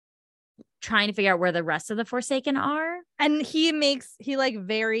trying to figure out where the rest of the Forsaken are. And he like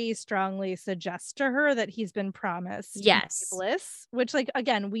very strongly suggests to her that he's been promised bliss, which like,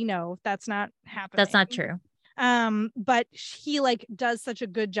 again, we know that's not happening. That's not true. But he like does such a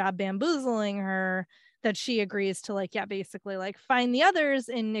good job bamboozling her that she agrees to like, basically like find the others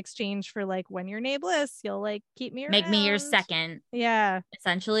in exchange for like, when you're named Bliss, you'll like keep me around. Make me your second. Yeah.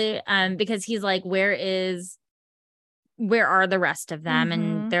 Essentially. Because he's like, where are the rest of them?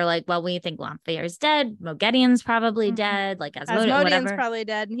 And they're like, well, we think Lanfear's dead. Moghedien's probably dead. Like Asmodean's probably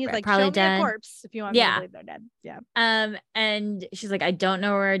dead. And he's like, probably show me a corpse if you want me to believe they're dead. Yeah. And she's like, I don't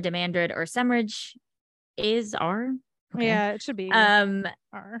know where Demandred or Semrich are. Okay. Yeah, it should be. But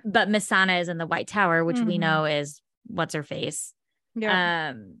Missana is in the White Tower, which we know is what's her face.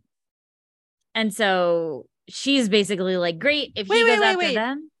 Yeah. And so she's basically like, great if he goes after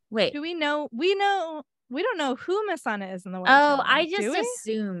them. Wait, do we know? We don't know who Missana is in the White Tower. Oh, I just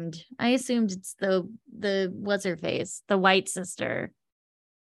assumed. I assumed it's the what's her face, the White sister,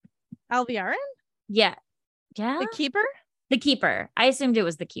 Alviarin. Yeah. The Keeper. The Keeper. I assumed it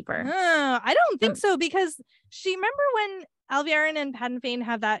was the Keeper. I don't think so because remember when Alviarin and Padan Fain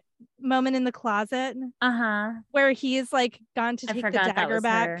have that moment in the closet, where he's like gone to take the dagger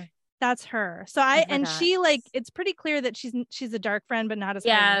back. Her. That's her. So she like, it's pretty clear that she's a dark friend, but not as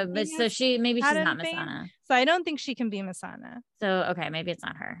but so she's not Missana. So I don't think she can be Missana. So okay, maybe it's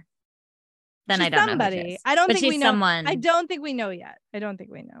not her. Then she's I don't know. I don't think we know. Someone. I don't think we know yet. I don't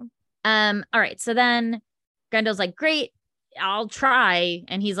think we know. All right. So then Grendel's like, great, I'll try,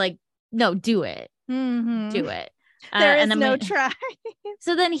 and he's like, no, do it. Do it. There is no try.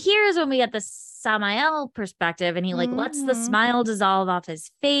 So then here's when we get the Samael perspective, and he like lets the smile dissolve off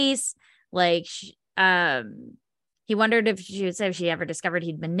his face. Like, he wondered if she would say if she ever discovered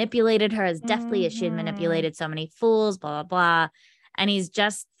he'd manipulated her as deftly as she had manipulated so many fools, blah, blah, blah. And he's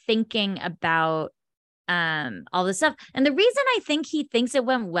just thinking about all this stuff. And the reason I think he thinks it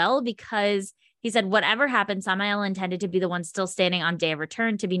went well, because he said, whatever happened, Samael intended to be the one still standing on day of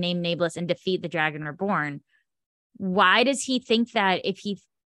return, to be named Nameless and defeat the Dragon Reborn. Why does he think that if he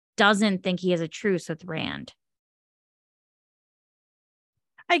doesn't think he has a truce with Rand?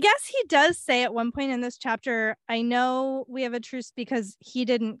 I guess he does say at one point in this chapter, I know we have a truce because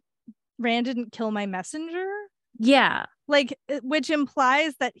Rand didn't kill my messenger. Yeah. Like, which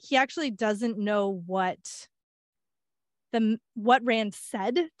implies that he actually doesn't know what Rand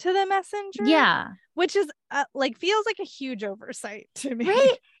said to the messenger. Yeah. Which is like, feels like a huge oversight to me.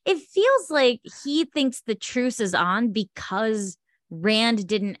 Right? It feels like he thinks the truce is on because Rand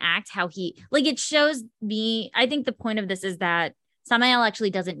didn't act how he, like, it shows me, I think the point of this is that Samael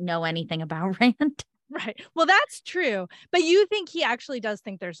actually doesn't know anything about Rand. Right. Well, that's true. But you think he actually does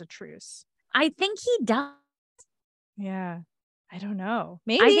think there's a truce? I think he does. Yeah. I don't know.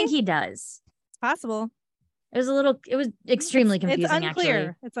 Maybe. I think he does. It's possible. It was extremely confusing, it's unclear.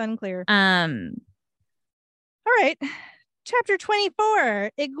 actually. It's unclear. All right. Chapter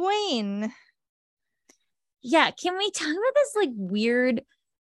 24, Egwene. Yeah, can we talk about this like weird,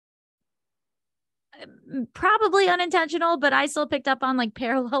 probably unintentional, but I still picked up on like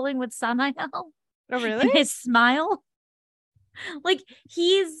paralleling with Samael. Oh, really? And his smile. Like,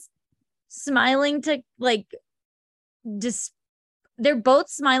 he's smiling to like just they're both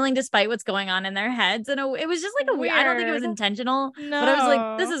smiling despite what's going on in their heads. And it was just like a weird, I don't think it was intentional, no. But I was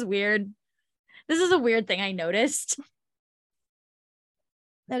like, this is weird. This is a weird thing I noticed.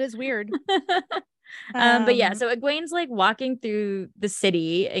 That is weird. But yeah, so Egwene's like walking through the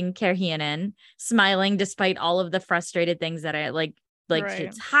city in Cairhienin, smiling despite all of the frustrated things that I like right.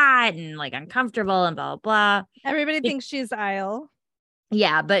 It's hot and like uncomfortable and blah, blah, blah. Everybody thinks she's Isle.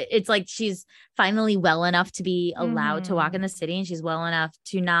 Yeah, but it's like she's finally well enough to be allowed to walk in the city, and she's well enough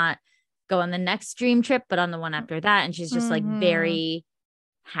to not go on the next dream trip, but on the one after that. And she's just like very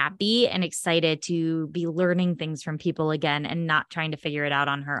happy and excited to be learning things from people again and not trying to figure it out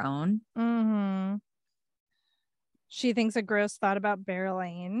on her own. She thinks a gross thought about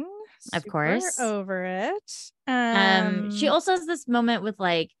Berelain. Of course. Over it. She also has this moment with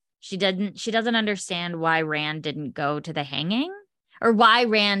like she doesn't understand why Rand didn't go to the hanging, or why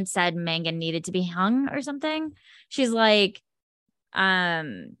Rand said Mangan needed to be hung or something. She's like,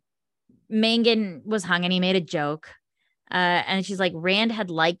 Mangan was hung and he made a joke. And she's like, Rand had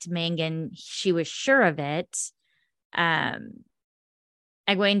liked Mangan. She was sure of it. Egwene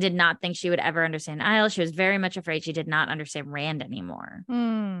did not think she would ever understand Isle. She was very much afraid she did not understand Rand anymore.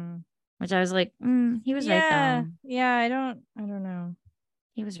 Which I was like, he was right though. Yeah, I don't know.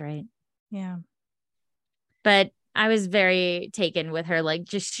 He was right. Yeah. But I was very taken with her. Like,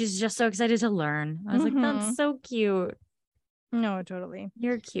 she's just so excited to learn. I was like, that's so cute. No, totally.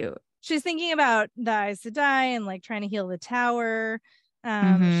 You're cute. She's thinking about the Aes Sedai and like trying to heal the tower.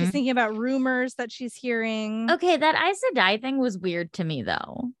 She's thinking about rumors that she's hearing. Okay, that Aes Sedai thing was weird to me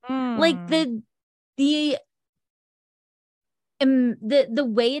though. Like the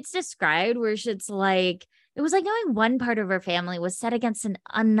way it's described, where it's like it was like knowing one part of her family was set against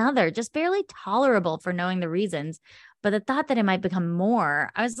another, just barely tolerable for knowing the reasons. But the thought that it might become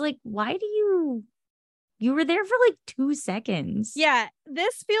more, I was like, why do you were there for like 2 seconds? Yeah,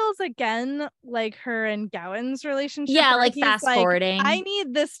 this feels again like her and Gowan's relationship. Yeah, like fast forwarding. I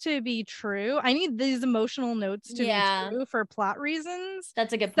need this to be true. I need these emotional notes to be true for plot reasons.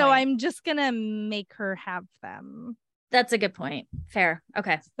 That's a good point. So I'm just gonna make her have them. That's a good point. Fair.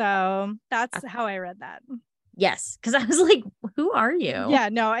 Okay. So that's how I read that. Yes. Because I was like, who are you? Yeah,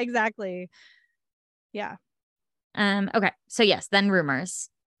 no, exactly. Yeah. Okay. So yes, then rumors.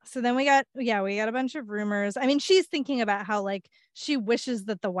 So then we got a bunch of rumors. I mean, she's thinking about how like she wishes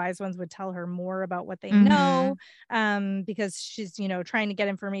that the wise ones would tell her more about what they know, because she's, trying to get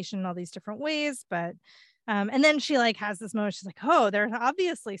information in all these different ways. But and then she like has this moment. She's like, oh, there's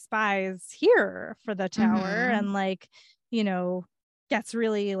obviously spies here for the tower, and like, gets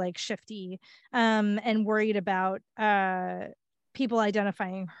really like shifty and worried about people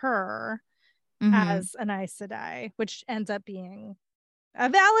identifying her as an Aes Sedai, which ends up being a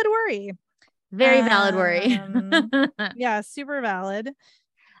valid worry. Very valid worry. Yeah, super valid.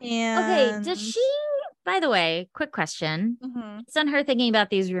 And okay, does she, by the way, quick question. It's on her thinking about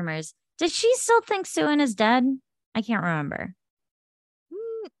these rumors. Does she still think Siuan is dead? I can't remember.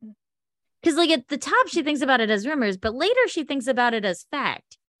 Because like at the top, she thinks about it as rumors, but later she thinks about it as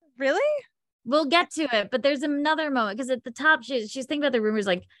fact. Really? We'll get to it, but there's another moment because at the top, she's thinking about the rumors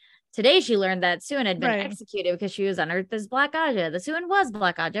like today she learned that Suin had been executed because she was unearthed as Black Aja. The Suin was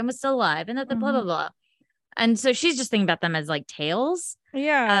Black Aja and was still alive, and that the blah, blah, blah. And so she's just thinking about them as like tales.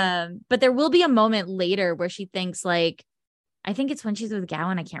 Yeah. But there will be a moment later where she thinks like, I think it's when she's with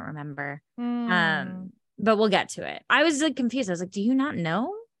Gowan. I can't remember. But we'll get to it. I was like confused. I was like, do you not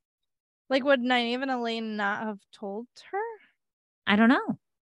know? Like, would Nynaeve and Elaine not have told her? I don't know.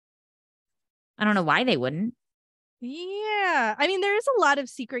 I don't know why they wouldn't. Yeah. I mean, there is a lot of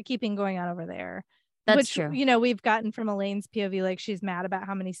secret keeping going on over there. That's true. You know, we've gotten from Elaine's POV, like she's mad about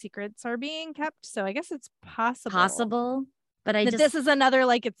how many secrets are being kept. So I guess it's possible. But this is another,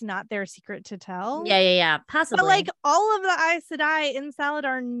 like, it's not their secret to tell. Yeah. Possibly. But like all of the Aes Sedai in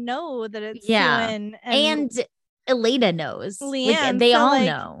Saladar know that it's Suin. And Elena knows. Leanne, like, they all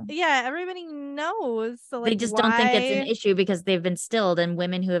know. Yeah, everybody knows. So like, they just don't think it's an issue because they've been stilled, and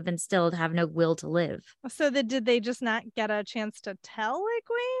women who have been stilled have no will to live. So did they just not get a chance to tell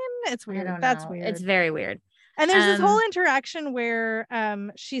Egwene? It's weird. That's weird. It's very weird. And there's this whole interaction where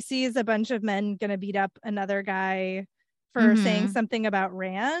she sees a bunch of men gonna beat up another guy for saying something about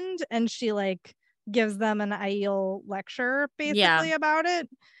Rand, and she like gives them an Aiel lecture basically about it.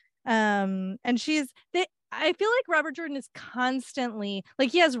 And I feel like Robert Jordan is constantly like,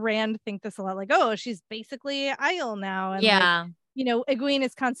 he has Rand think this a lot, like, oh, she's basically Aiel now. And like, you know, Egwene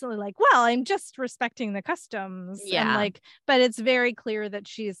is constantly like, well, I'm just respecting the customs. And like, but it's very clear that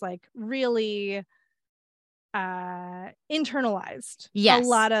she's like really internalized a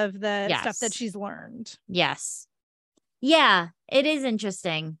lot of the stuff that she's learned. Yeah, it is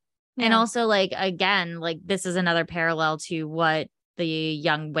interesting. And also, like, again, like, this is another parallel to what the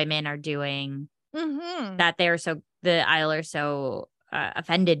young women are doing that the Aiel are so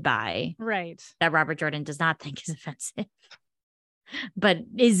offended by. Right. That Robert Jordan does not think is offensive. But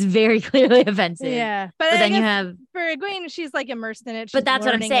is very clearly offensive. Yeah. But then you have for Egwene, she's like immersed in it. But that's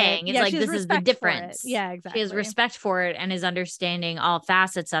what I'm saying. It's like, this is the difference. Yeah, exactly. She has respect for it and is understanding all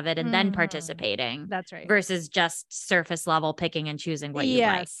facets of it and then participating. That's right. Versus just surface level picking and choosing what you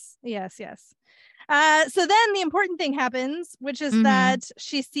like. Yes. So then the important thing happens, which is that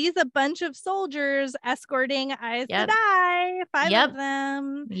she sees a bunch of soldiers escorting Aes Sedai, 5 of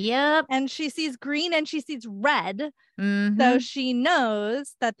them. And she sees green and she sees red. So she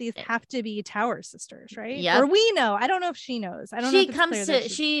knows that these have to be Tower sisters, right? Or we know. I don't know if she knows. I don't know. She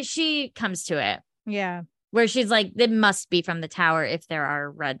comes to it. Yeah. Where she's like, it must be from the Tower if there are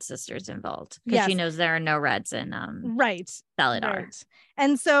red sisters involved. Because she knows there are no reds in Saladar. Right.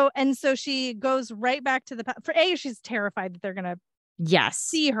 And so she goes right back to for A, she's terrified that they're gonna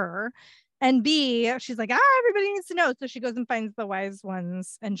see her. And B, she's like, everybody needs to know. So she goes and finds the wise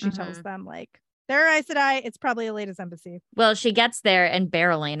ones and she tells them, like, they're Aes Sedai, it's probably Elena's embassy. Well, she gets there and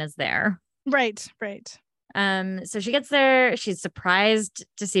Berylane is there. Right. So she gets there, she's surprised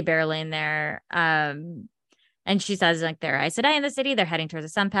to see Berylane there. And she says, like, they're Aes Sedai in the city. They're heading towards the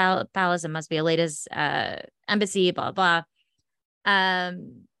Sun Palace. It must be Elena's embassy, blah, blah.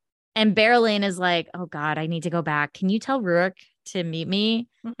 And Berylane is like, oh, God, I need to go back. Can you tell Ruark to meet me?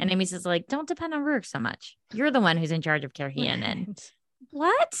 And Amy says, like, don't depend on Ruark so much. You're the one who's in charge of Cairhien. And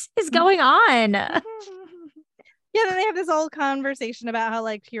what is going on? Yeah, then they have this whole conversation about how,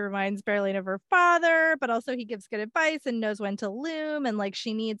 like, he reminds Berylane of her father, but also he gives good advice and knows when to loom. And, like,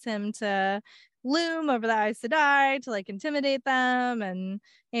 she needs him to loom over the Aes Sedai to, like, intimidate them. And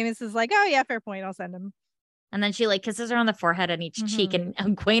Amos is like, oh, yeah, fair point. I'll send him. And then she, like, kisses her on the forehead and each cheek. And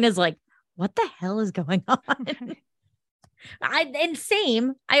Egwene is like, what the hell is going on?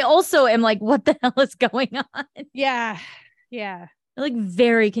 I also am like, what the hell is going on? Yeah. Like,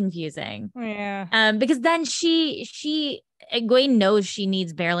 very confusing. Yeah. Because then Egwene knows she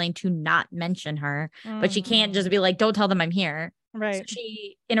needs Berylane to not mention her, but she can't just be like, don't tell them I'm here. Right. So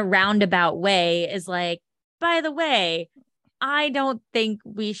she, in a roundabout way, is like, by the way, I don't think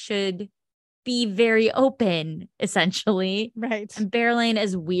we should be very open, essentially. Right. And Berylane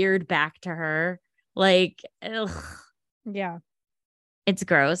is weird back to her. Like, ugh. Yeah. It's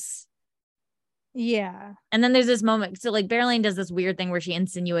gross. Yeah. And then there's this moment. So, like, Berylane does this weird thing where she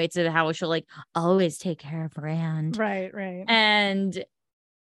insinuates it how she'll, like, always take care of Rand. Right. And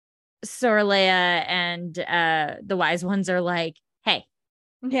Soralea and the wise ones are like, hey.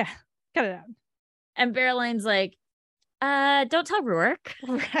 Yeah. Cut it out. And Berylane's like, don't tell Ruark.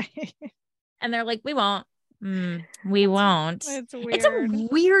 Right. And they're like, we won't. We won't. It's weird. It's a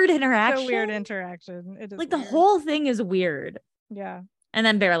weird interaction. It's a weird interaction. It is like weird. The whole thing is weird. Yeah. And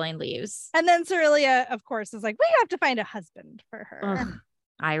then Berylane leaves. And then Soralea, of course, is like, we have to find a husband for her. Ugh,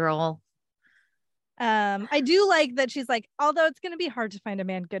 eye roll. I do like that she's like, although it's going to be hard to find a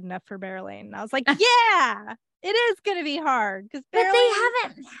man good enough for Berylane. And I was like, yeah, it is going to be hard because but they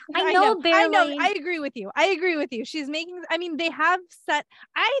haven't. I know Berylane. I agree with you. She's making, I mean, they have set,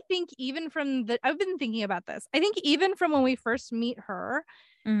 I think even from I've been thinking about this. I think even from when we first meet her,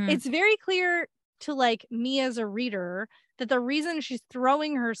 it's very clear to like me as a reader that the reason she's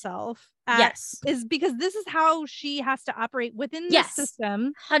throwing herself at is because this is how she has to operate within the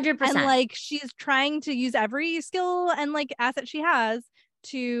system. 100%. And like she's trying to use every skill and like asset she has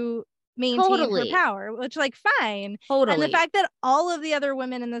to maintain her power, which like fine. And the fact that all of the other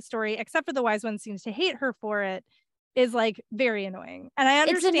women in the story, except for the wise one, seems to hate her for it is like very annoying. And I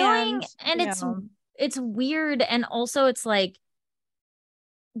understand. It's annoying and it's weird. And also it's like,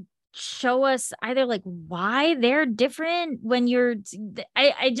 show us either like why they're different when you're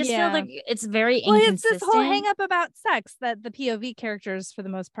I just feel like it's very inconsistent. It's this whole hang up about sex that the POV characters for the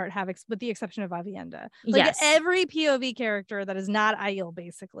most part have, with the exception of Aviendha. Like every POV character that is not Aiel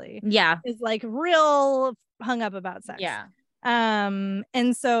basically is like real hung up about sex.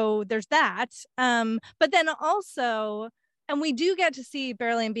 And so there's that, but then also, and we do get to see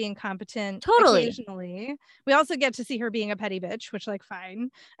Berylane being competent occasionally. We also get to see her being a petty bitch, which like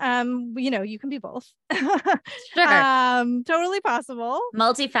fine. You know, you can be both. Totally possible.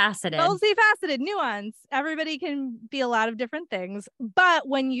 Multifaceted, nuance. Everybody can be a lot of different things. But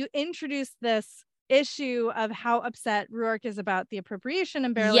when you introduce this issue of how upset Rhuarc is about the appropriation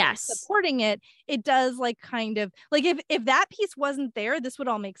and Berylane supporting it, it does like kind of like if that piece wasn't there, this would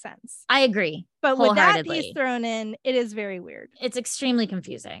all make sense. I agree. But with that piece thrown in, it is very weird. It's extremely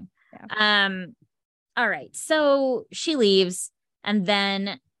confusing. All right. So she leaves and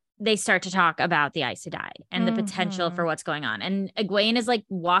then they start to talk about the Aes Sedai and the potential for what's going on. And Egwene is like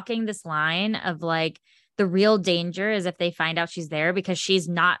walking this line of like, the real danger is if they find out she's there because she's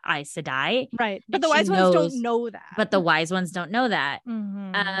not Aes Sedai. Right. But the wise ones don't know that. But the wise ones don't know that.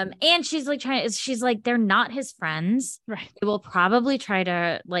 And she's like she's like, they're not his friends. Right. They will probably try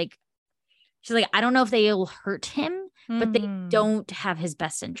to like, she's like, I don't know if they will hurt him, but they don't have his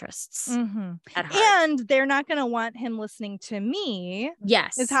best interests at heart. And they're not going to want him listening to me.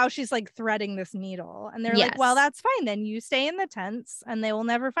 Yes. Is how she's like threading this needle. And they're like, well, that's fine. Then you stay in the tents and they will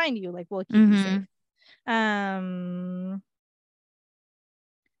never find you. Like, we'll keep you safe. Is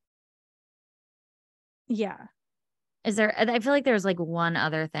there, I feel like there's like one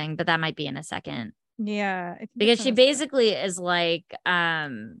other thing, but that might be in a second. Because she basically is like,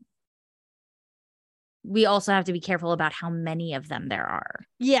 we also have to be careful about how many of them there are.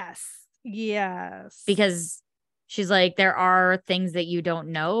 Yes. Because she's like, there are things that you don't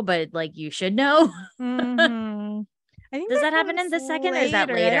know, but like you should know. I think does that happen in the second or is that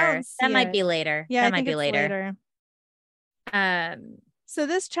later? That might be later. Yeah, that might be later. So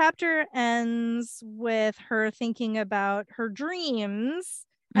this chapter ends with her thinking about her dreams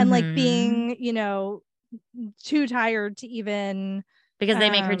and like being, you know, too tired to even, because they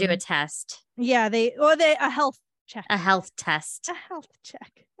make her do a test. Yeah, a health check. A health test. A health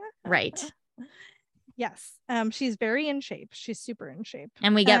check. Right. Yes. She's very in shape. She's super in shape.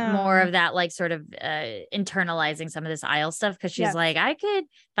 And we get more of that, like sort of internalizing some of this Aiel stuff. Cause she's like, if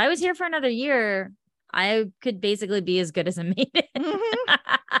I was here for another year, I could basically be as good as a maiden.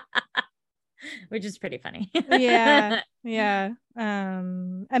 Which is pretty funny. But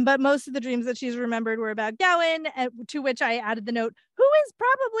most of the dreams that she's remembered were about Gawyn, to which I added the note, who is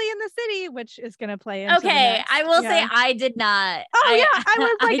probably in the city, which is going to play into I will say I did not. I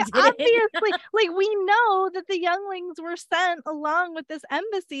was like, obviously, like we know that the younglings were sent along with this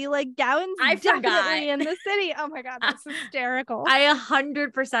embassy. Like Gawyn's definitely in the city. Oh my God, that's hysterical. I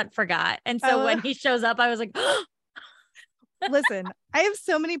 100% forgot. And so when he shows up, I was like, listen, I have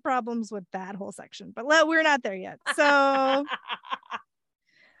so many problems with that whole section, but we're not there yet. So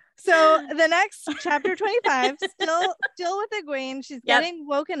the next chapter 25, still with Egwene, she's getting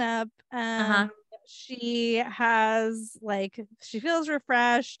woken up. She has she feels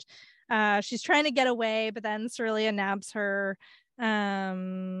refreshed. She's trying to get away, but then Cerelia nabs her.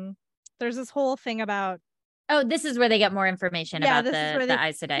 There's this whole thing about, oh, this is where they get more information about the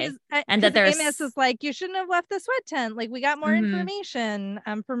Aes Sedai. And that there's Amos is like, you shouldn't have left the sweat tent. Like, we got more information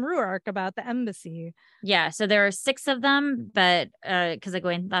from Rhuarc about the embassy. Yeah, so there are 6 of them, but because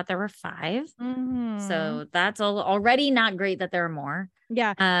Egwene thought there were 5. So that's already not great that there are more.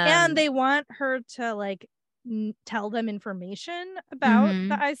 Yeah. And they want her to tell them information about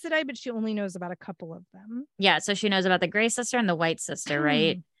the Aes Sedai, but she only knows about a couple of them. Yeah, so she knows about the Grey Sister and the White Sister,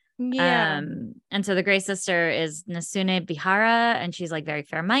 right? Yeah. And so the Grey Sister is Nasune Bihara, and she's like very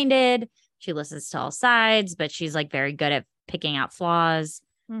fair-minded. She listens to all sides, but she's like very good at picking out flaws.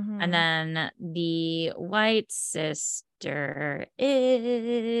 And then the white sister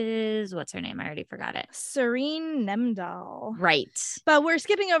is, what's her name? I already forgot it. Serene Nemdal. Right. But we're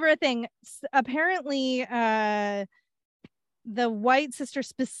skipping over a thing. Apparently, the white sister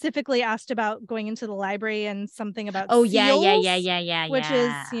specifically asked about going into the library and something about seals, which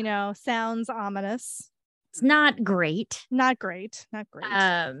is, you know, sounds ominous. It's not great. Not great.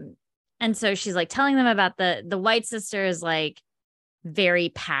 And so she's like telling them about the white sister is like very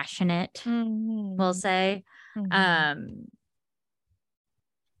passionate, we'll say.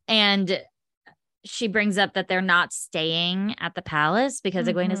 And she brings up that they're not staying at the palace because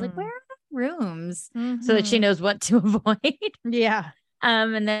Egwene is like, where are the rooms? So that she knows what to avoid. Yeah.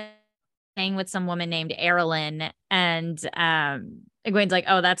 And then staying with some woman named Erilyn, and Egwene's like,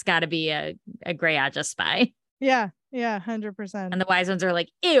 oh, that's got to be a Greyajah spy. Yeah. Yeah, 100%. And the wise ones are like,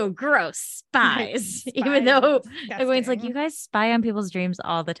 ew, gross, spies. Even though Egwene's like, you guys spy on people's dreams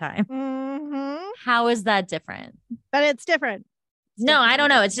all the time. How is that different? But it's different. I don't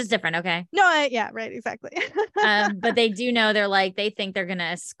know. It's just different. Okay. No, yeah, right. Exactly. But they do know they think they're going to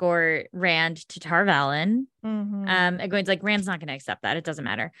escort Rand to Tar Valon. Egwene's like, Rand's not going to accept that. It doesn't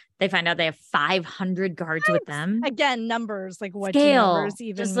matter. They find out they have 500 guards with them. Again, numbers, like what Scale, do numbers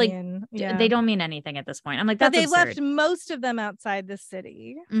even just like mean? They don't mean anything at this point. I'm like, that's they've absurd. left most of them outside the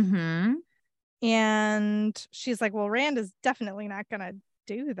city. And she's like, well, Rand is definitely not going to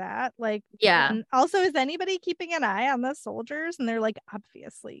do that. Like, yeah. And also, is anybody keeping an eye on the soldiers? And they're like,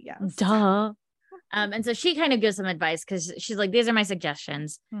 obviously, yes. Duh. And so she kind of gives some advice because she's like, these are my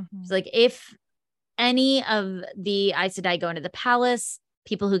suggestions. She's like, if any of the Aes Sedai go into the palace,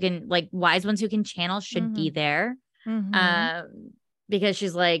 people who can, like, wise ones who can channel should be there. Because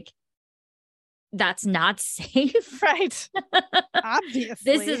she's like, that's not safe. Right. Obviously.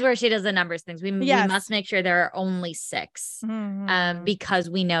 This is where she does the numbers things. We must make sure there are only 6. Because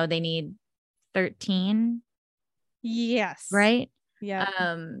we know they need 13. Yes. Right?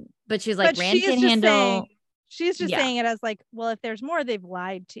 Yeah. But she's like, Rand can handle. She's just saying it as like, well, if there's more, they've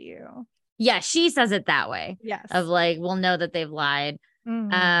lied to you. Yeah, she says it that way. Yes. Of like, we'll know that they've lied.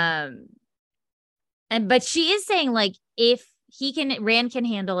 But she is saying like, if Rand can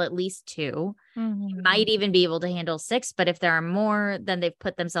handle at least 2. He might even be able to handle 6, but if there are more than they've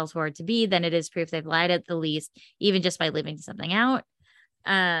put themselves forward to be, then it is proof they've lied at the least, even just by leaving something out.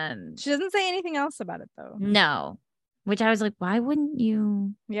 She doesn't say anything else about it though. No. Which I was like, why wouldn't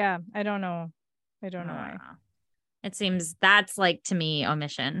you? Yeah, I don't know. I don't know why. It seems that's like, to me,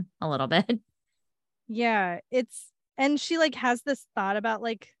 omission a little bit. Yeah, and she like has this thought about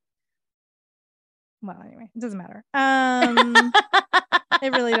like, well, anyway, it doesn't matter.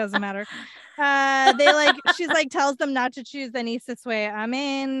 It really doesn't matter. They like, she's like tells them not to choose any Siswe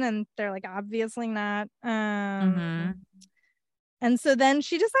Amin, and they're like, obviously not. And so then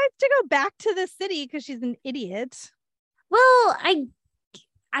she decides to go back to the city because she's an idiot. Well,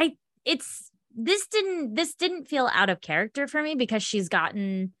 this didn't feel out of character for me because I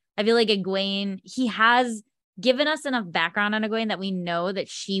feel like Egwene, he has given us enough background on Egwene that we know that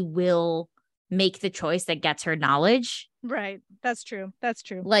she will make the choice that gets her knowledge. Right. That's true.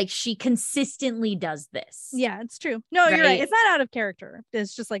 Like, she consistently does this. Yeah, it's true. No, right? You're right. It's not out of character.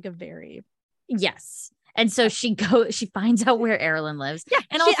 It's just like a very. Yes. And so she finds out where Erilyn lives. Yeah.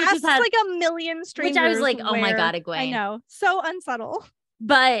 And she asks like a million strangers. Which I was like, oh my God, Egwene. I know. So unsubtle.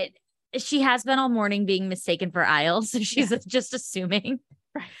 But she has been all morning being mistaken for Isle. So she's just assuming.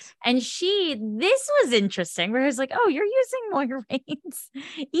 Right. And this was interesting where I was like, oh, you're using Moiraine's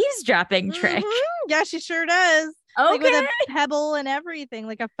eavesdropping trick. Yeah, she sure does. Okay. Like with a pebble and everything,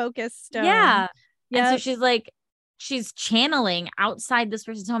 like a focus stone. Yeah. And so she's like, she's channeling outside this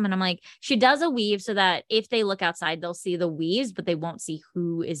person's home. And I'm like, she does a weave so that if they look outside, they'll see the weaves, but they won't see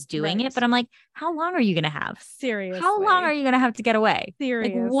who is doing it. But I'm like, how long are you going to have? Seriously. How long are you going to have to get away?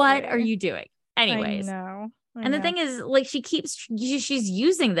 Seriously. Like, what are you doing? Anyways. I know. And the thing is, like, she's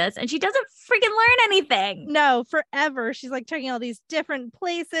using this and she doesn't freaking learn anything. No, forever. She's like checking all these different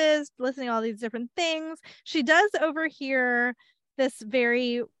places, listening to all these different things. She does overhear this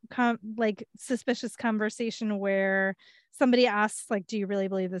very suspicious conversation where somebody asks, like, do you really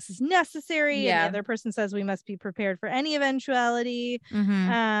believe this is necessary? Yeah. And the other person says we must be prepared for any eventuality.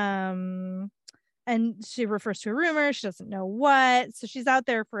 And she refers to a rumor. She doesn't know what. So she's out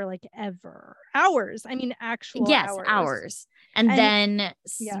there for like hours. I mean, actual hours. And then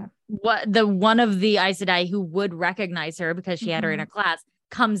one of the Aes Sedai who would recognize her because she had her in her class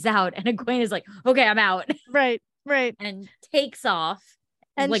comes out, and Egwene is like, okay, I'm out. Right. And takes off,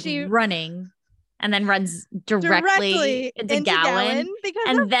 and like she running, and then runs directly into Gawyn. Because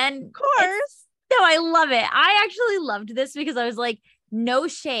and then of course. No, I love it. I actually loved this because I was like, no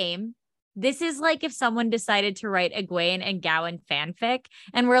shame. This is like if someone decided to write Egwene and Gowan fanfic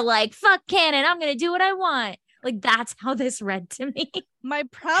and we're like, fuck canon, I'm going to do what I want. Like, that's how this read to me. My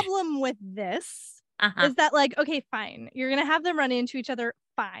problem with this is that, like, okay, fine. You're going to have them run into each other.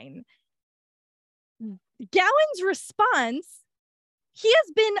 Fine. Gowan's response, he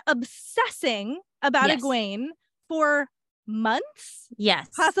has been obsessing about Egwene for months. Yes.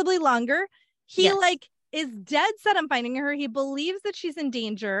 Possibly longer. He like is dead set on finding her. He believes that she's in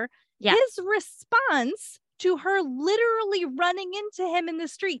danger. Yeah. His response to her literally running into him in the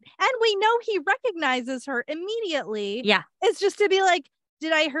street, and we know he recognizes her immediately. Yeah. It's just to be like,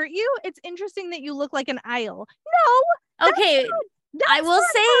 did I hurt you? It's interesting that you look like an Aiel. No. Okay. I will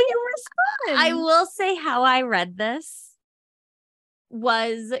say how I read this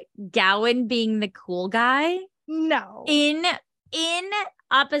was Gowan being the cool guy. No. In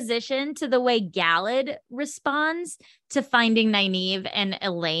opposition to the way Galad responds to finding Nynaeve and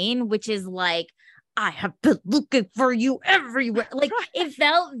Elaine, which is like, I have been looking for you everywhere. Like, it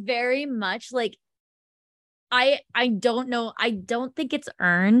felt very much like, I don't know. I don't think it's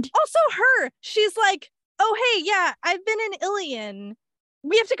earned. Also she's like, oh, hey, yeah, I've been in Ilion.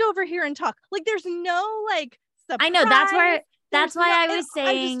 We have to go over here and talk. Like, there's no like surprise. I know, that's why I was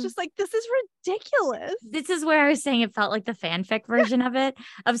saying, I was just like, this is ridiculous. This is where I was saying it felt like the fanfic version of it,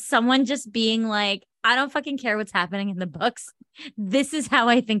 of someone just being like, I don't fucking care what's happening in the books. This is how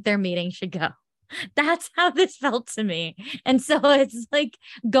I think their meeting should go. That's how this felt to me. And so it's like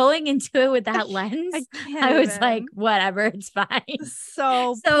going into it with that lens, I was like, whatever, it's fine.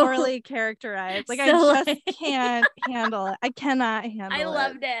 So poorly characterized. Like, I just can't handle it. I cannot handle it. I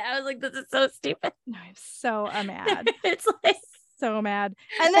loved it. I was like, this is so stupid. I'm so mad. It's like so mad.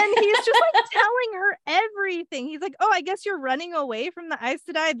 And then he's just like telling her everything. He's like, oh, I guess you're running away from the Aes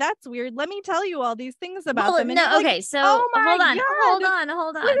Sedai. That's weird. Let me tell you all these things about them. And no, okay, like, so hold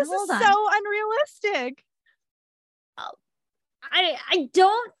on. This is so unrealistic. I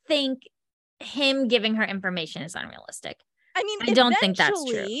don't think him giving her information is unrealistic. I mean, I don't think that's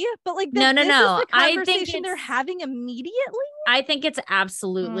true. But like, no. Is the conversation they're having immediately. I think it's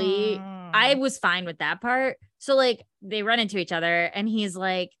absolutely. I was fine with that part. So like, they run into each other, and he's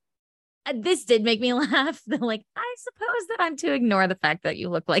like, "This did make me laugh." They're like, "I suppose that I'm to ignore the fact that you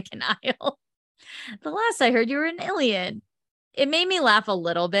look like an Aiel. The last I heard, you were an Iliad." It made me laugh a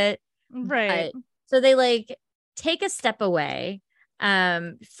little bit, right? So they like take a step away.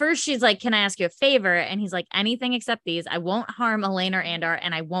 First she's like, can I ask you a favor? And he's like, anything except these. I won't harm Elaine or Andar,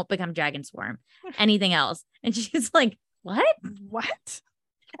 and I won't become Dragonsworn. Anything else? And she's like, what?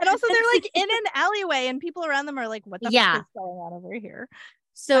 And also they're like in an alleyway, and people around them are like, what the fuck is going on over here?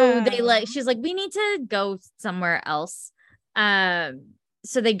 So she's like, we need to go somewhere else.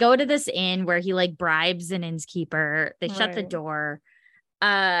 So they go to this inn where he like bribes an innkeeper. They shut the door.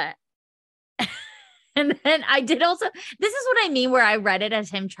 And then I did also, this is what I mean, where I read it as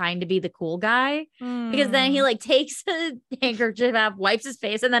him trying to be the cool guy, because then he like takes a handkerchief out, wipes his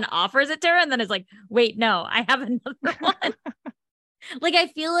face, and then offers it to her, and then is like, wait, no, I have another one. Like, I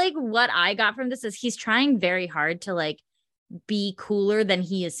feel like what I got from this is he's trying very hard to like be cooler than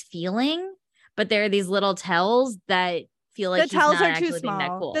he is feeling, but there are these little tells that feel like the tells are too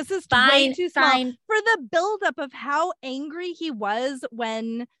small. Cool. This is way too small for the buildup of how angry he was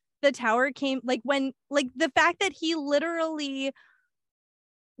when the tower came, like when, like the fact that he literally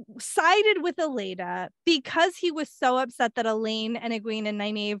sided with Elaida because he was so upset that Elaine and Egwene and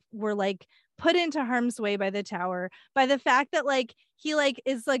Nynaeve were like put into harm's way by the tower, by the fact that like he like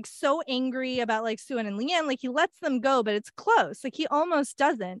is like so angry about like Siuan and Leanne, like he lets them go, but it's close, like he almost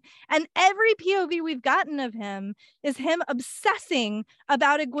doesn't. And every POV we've gotten of him is him obsessing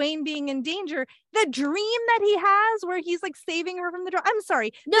about Egwene being in danger. The dream that he has where he's like saving her from the door. I'm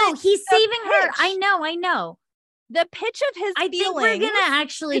sorry. No, he's saving her. I know. The pitch of his feelings, think we're gonna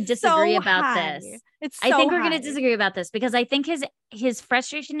actually disagree about this. I think we're gonna disagree about this because I think his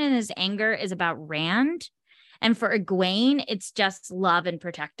frustration and his anger is about Rand, and for Egwene, it's just love and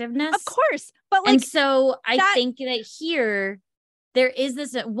protectiveness. Of course, but like, and so I think that here there is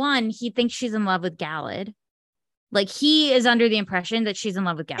this one. He thinks she's in love with Galad. Like, he is under the impression that she's in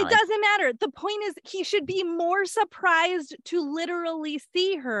love with Galad. It doesn't matter. The point is he should be more surprised to literally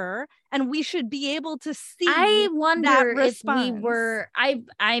see her, and we should be able to see. I wonder if we were.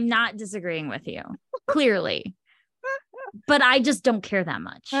 I'm not disagreeing with you, clearly. But I just don't care that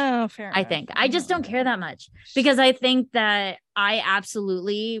much. Oh, fair enough. I think I just don't care that much because I think that I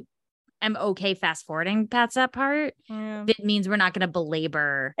absolutely am okay fast forwarding past that part. It means we're not going to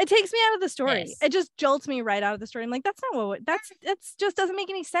belabor. It takes me out of the story. It just jolts me right out of the story. I'm like, that's not what that's just doesn't make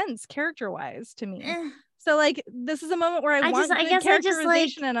any sense character wise to me. So like, this is a moment where I want good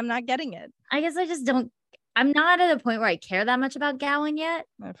characterization, and I'm not getting it. I guess I just don't. I'm not at a point where I care that much about Gowan yet.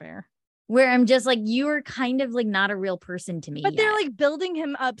 Not fair. Where I'm just like, you are kind of like not a real person to me. But they're like building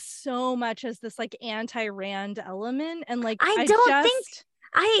him up so much as this like anti-Rand element, and like I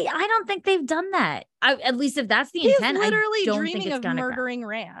don't think they've done that. At least if that's the intent, literally dreaming of murdering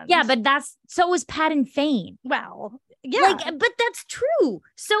Rand. Yeah, but so was Padan Fain. Well, yeah, but that's true.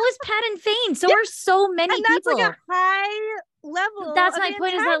 So is Padan Fain. So are so many and that's people. Like a high level. That's my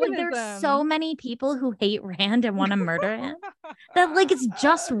point. Is that like there's so many people who hate Rand and want to murder him that like it's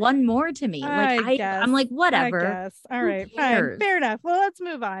just one more to me. Like I'm like whatever. I guess. All right, fine, fair enough. Well, let's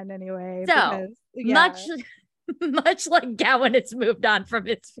move on anyway. So much like Gowan has moved on from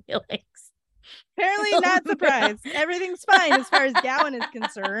his feelings. Apparently not surprised. Everything's fine as far as Gowan is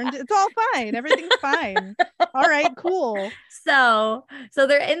concerned. It's all fine. Everything's fine. All right, cool. So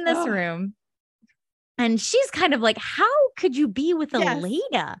they're in this room. And she's kind of like, how could you be with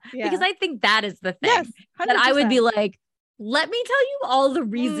Elena? Yeah. Because I think that is the thing. Yes, that I would be like, let me tell you all the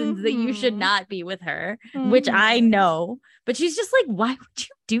reasons that you should not be with her, which I know. But she's just like, why would you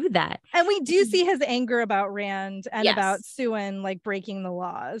do that? And we do see his anger about Rand and about Siuan like breaking the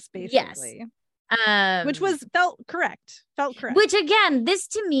laws, basically. Yes. Which felt correct. Which again, this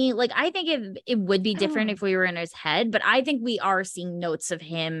to me, like I think it would be different if we were in his head, but I think we are seeing notes of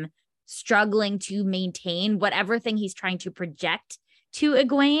him struggling to maintain whatever thing he's trying to project to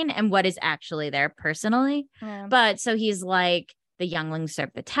Egwene and what is actually there personally. Yeah. But so he's like, the younglings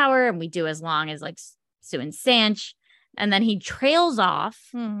serve the tower and we do as long as like Siuan Sanche. And then he trails off.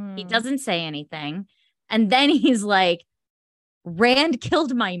 He doesn't say anything. And then he's like, Rand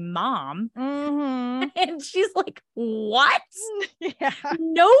killed my mom. And she's like, what? Yeah.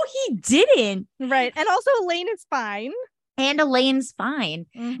 No, he didn't. Right. And also Elaine is fine. And Elaine's fine.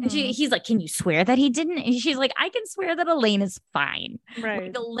 And he's like, can you swear that he didn't? And she's like, I can swear that Elaine is fine. Right.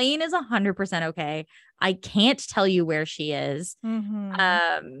 Like, Elaine is 100% okay. I can't tell you where she is.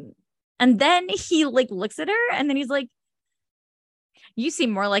 And then he like looks at her and then he's like, you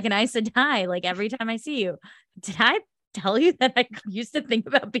seem more like an Aes Sedai. Like every time I see you, did I tell you that I used to think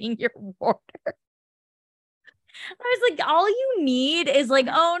about being your warder? I was like, all you need is like,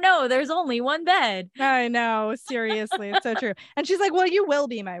 oh no, there's only one bed. I know, seriously, it's so true. And she's like, well, you will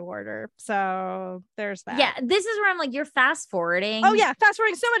be my warder. So there's that. Yeah, this is where I'm like, you're fast forwarding. Oh yeah, fast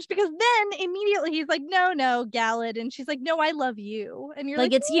forwarding so much because then immediately he's like, no, Galad. And she's like, no, I love you. And you're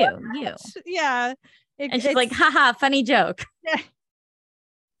like, it's what? you. Yeah. And she's like, haha, funny joke. Yeah.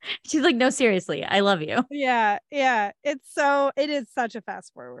 She's like, no, seriously, I love you. Yeah. It is such a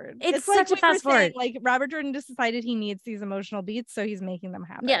fast forward. It's such a fast forward. Like Robert Jordan just decided he needs these emotional beats, so he's making them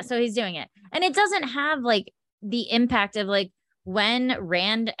happen. Yeah, so he's doing it. And it doesn't have like the impact of like when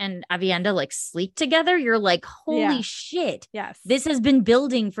Rand and Aviendha like sleep together, you're like, holy shit. Yes. This has been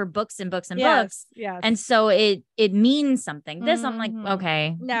building for books and books and books. Yes. And so it means something. This I'm like,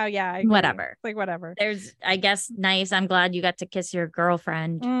 okay. No, yeah. Whatever. Like whatever. There's, I guess, nice. I'm glad you got to kiss your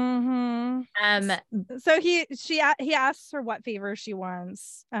girlfriend. So he asks her what favor she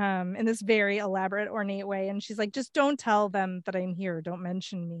wants in this very elaborate, ornate way. And she's like, just don't tell them that I'm here. Don't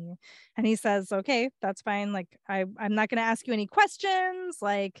mention me. And he says, okay, that's fine. Like, I'm not going to ask you any questions.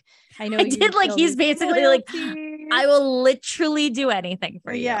 Like, I know you did. Like, he's basically loyalty. Like, I will literally do anything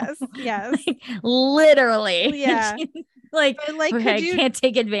for you. Yes. Like, literally. Yeah. Like, okay, I can't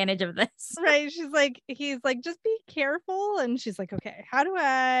take advantage of this. Right. He's like, just be careful. And she's like, okay,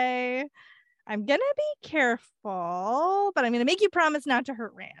 I'm gonna be careful, but I'm gonna make you promise not to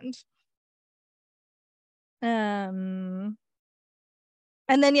hurt Rand. And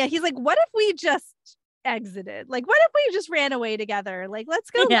then he's like, what if we just exited? Like, what if we just ran away together? Like, let's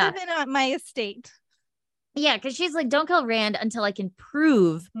go live in my estate. Yeah, because she's like, don't kill Rand until I can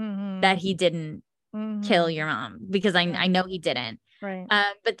prove that he didn't kill your mom, because I know he didn't. Right.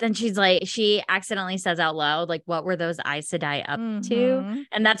 But then she's like, she accidentally says out loud, like, what were those Aes Sedai up to?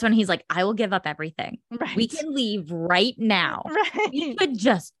 And that's when he's like, I will give up everything. Right. We can leave right now. Right. We could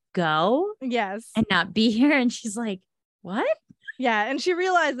just go. Yes. And not be here. And she's like, what? Yeah. And she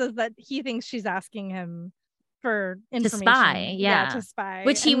realizes that he thinks she's asking him for information. To spy. Yeah. To spy.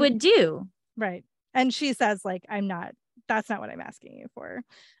 Which he would do. Right. And she says, like, that's not what I'm asking you for.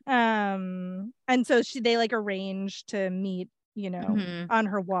 And so they like arrange to meet, on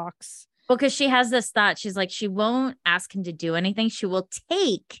her walks. Well, because she has this thought. She's like, she won't ask him to do anything. She will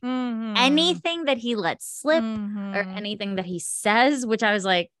take anything that he lets slip or anything that he says, which I was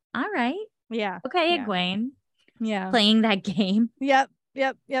like, all right. Yeah. Okay, Egwene. Yeah. Playing that game. Yep.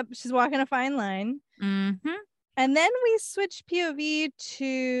 She's walking a fine line. And then we switch POV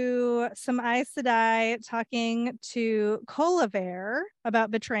to some Aes Sedai talking to Colliver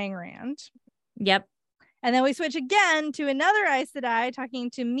about betraying Rand. Yep. And then we switch again to another Aes Sedai talking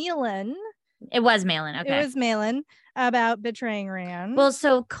to Malin. It was Malin. Okay. It was Malin about betraying Rand. Well,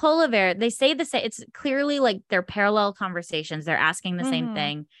 so Colliver, they say the same. It's clearly like they're parallel conversations. They're asking the same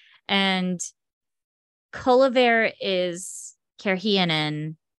thing. And Colliver is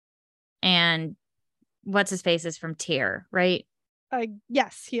Kerhianen, and what's his face is from Tyr, right?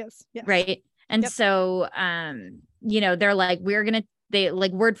 Yes, he is. Yes. Right. And so, they're like, they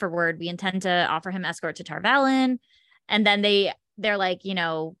like word for word, we intend to offer him escort to Tar Valon. And then they're like,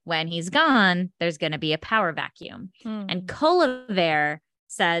 when he's gone, there's going to be a power vacuum. And Colliver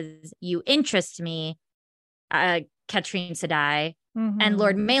says, you interest me, Caitriona Sedai. And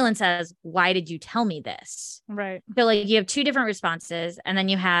Lord Malin says, why did you tell me this? Right. So like you have two different responses. And then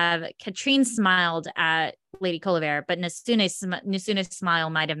you have Caitriona smiled at Lady Colliver, but Nasuna's smile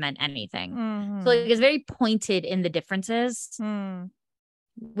might have meant anything. So like, it's very pointed in the differences,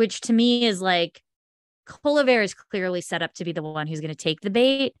 which to me is like, Colliver is clearly set up to be the one who's going to take the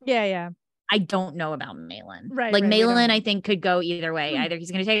bait. Yeah. I don't know about Malin. Right. Like Malin, I think could go either way. Either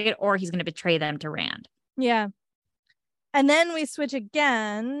he's going to take it or he's going to betray them to Rand. Yeah. And then we switch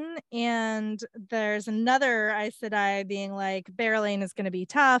again, and there's another Aes Sedai being like, Berelain is going to be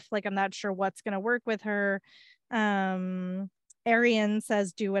tough. Like, I'm not sure what's going to work with her. Arianne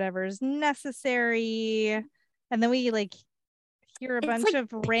says, do whatever's necessary. And then we like hear a bunch of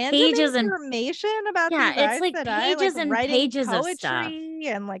random information about these Aes Sedai, pages and pages of stuff.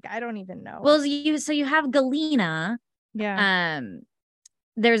 And like, I don't even know. Well, you have Galena. Yeah.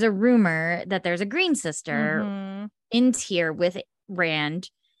 There's a rumor that there's a green sister in Tyr with Rand,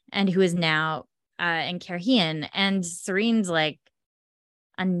 and who is now in Cairhien, and Serene's like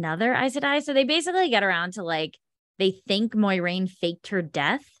another Aes Sedai. So they basically get around to like, they think Moiraine faked her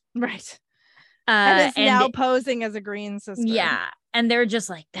death. Right. And is now posing as a green sister. Yeah. And they're just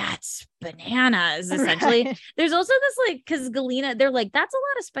like, that's bananas, essentially. Right. There's also this like, because Galena, they're like, that's a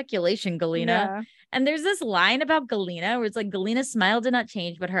lot of speculation, Galena. Yeah. And there's this line about Galena where it's like, Galena's smile did not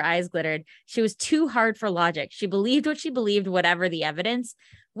change, but her eyes glittered. She was too hard for logic. She believed what she believed, whatever the evidence,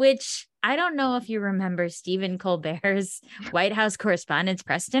 which I don't know if you remember Stephen Colbert's White House Correspondents'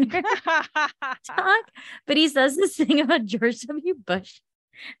 press dinner talk, but he says this thing about George W. Bush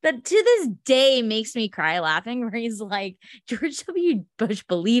that to this day makes me cry laughing, where he's like, George W. Bush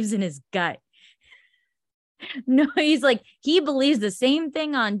believes in his gut. No, he's like, he believes the same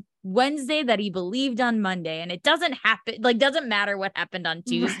thing on Wednesday that he believed on Monday, and it doesn't happen, like, doesn't matter what happened on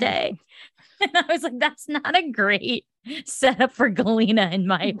Tuesday. And I was like, that's not a great setup for Galena, in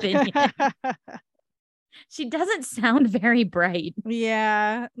my opinion. She doesn't sound very bright.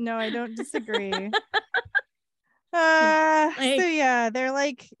 Yeah, no, I don't disagree. So yeah, they're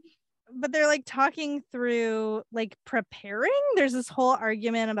like talking through like preparing. There's this whole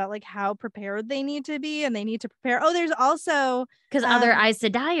argument about like how prepared they need to be, and they need to prepare. Oh, there's also because other Aes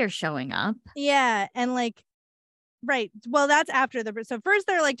Sedai are showing up. Yeah, and like, right. Well, that's after so first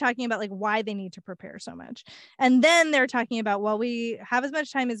they're like talking about like why they need to prepare so much, and then they're talking about, well, we have as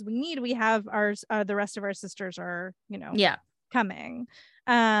much time as we need. We have our the rest of our sisters are coming.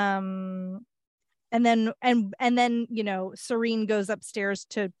 And then Serene goes upstairs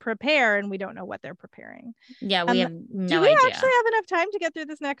to prepare, and we don't know what they're preparing. Yeah, we have no idea. Do we actually have enough time to get through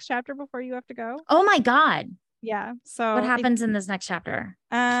this next chapter before you have to go? Oh my God. Yeah. So what happens in this next chapter?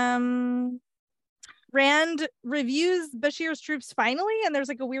 Rand reviews Bashir's troops finally, and there's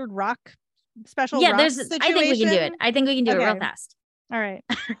like a weird rock situation. I think we can do it. I think we can do it real fast. All right.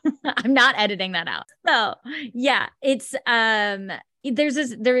 I'm not editing that out. So yeah, it's there's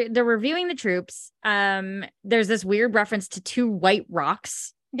this, they're reviewing the troops. There's this weird reference to two white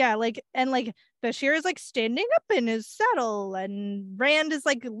rocks. Yeah, like, and like Bashir is like standing up in his saddle, and Rand is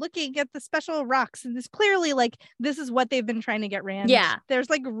like looking at the special rocks, and this clearly like this is what they've been trying to get Rand. Yeah,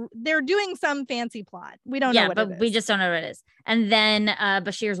 there's like they're doing some fancy plot. We don't know what it is. We just don't know what it is. And then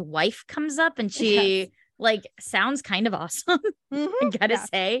Bashir's wife comes up, and she like sounds kind of awesome. I gotta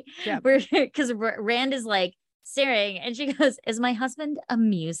say, because Rand is like staring, and she goes, is my husband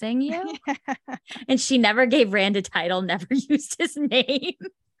amusing you? And she never gave Rand a title, never used his name.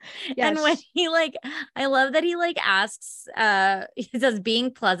 And when he like, I love that he like asks, he says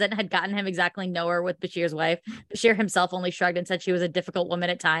being pleasant had gotten him exactly nowhere with Bashir's wife. Bashir himself only shrugged and said she was a difficult woman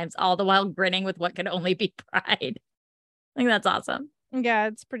at times, all the while grinning with what could only be pride. I think that's awesome. Yeah,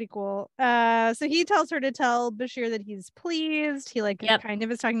 it's pretty cool. So he tells her to tell Bashir that he's pleased. He like kind of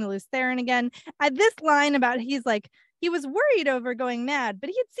is talking to Luce Theron again. At this line about he's like, he was worried over going mad, but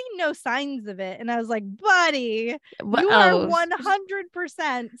he had seen no signs of it. And I was like, buddy, you are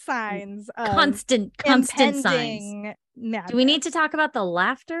 100% signs of constant signs. Madness. Do we need to talk about the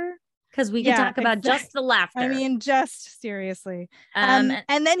laughter? Because we could talk about just the laughter. I mean, just seriously. And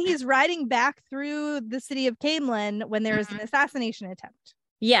then he's riding back through the city of Caemlyn when there is an assassination attempt.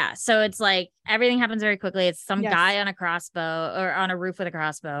 Yeah. So it's like everything happens very quickly. It's some guy on a crossbow or on a roof with a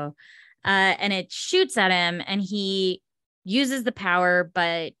crossbow. And it shoots at him and he uses the power,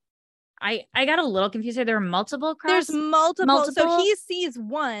 but I got a little confused here. There were multiple There's multiple. So he sees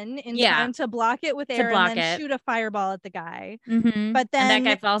one in time to block it with air and then shoot a fireball at the guy. But then that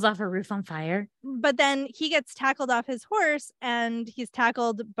guy falls off a roof on fire. But then he gets tackled off his horse and he's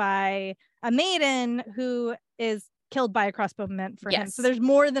tackled by a maiden who is killed by a crossbow meant for him. So there's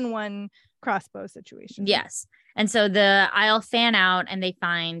more than one crossbow situation. Yes. And so the Isle fan out and they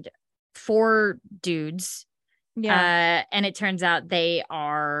find 4 dudes. Yeah. And it turns out they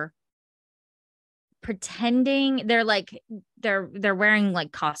are pretending they're wearing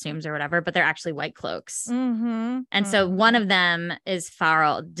like costumes or whatever, but they're actually white cloaks. And so one of them is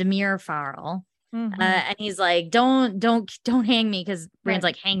Demir Farrell. And he's like, don't hang me, because Rand's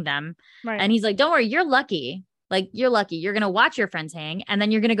like, hang them. And he's like, don't worry, you're lucky. Like, you're lucky. You're gonna watch your friends hang, and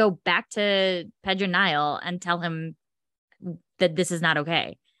then you're gonna go back to Pedron Niall and tell him that this is not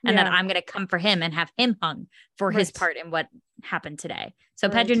okay. And that I'm going to come for him and have him hung for his part in what happened today. So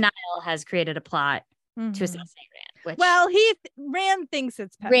Pedron Niall has created a plot to assassinate Rand. Rand thinks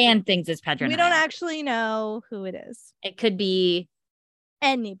it's Pedron. Rand thinks it's Pedron Niall. We don't actually know who it is. It could be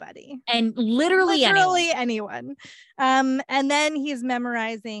anybody. And literally anyone. And then he's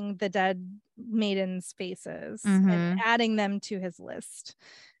memorizing the dead maidens' faces and adding them to his list.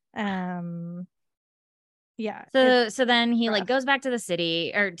 So then he like goes back to the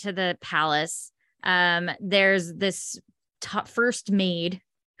city or to the palace. There's this first maid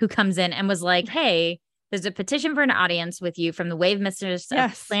who comes in and was like, hey, there's a petition for an audience with you from the Wave Mistress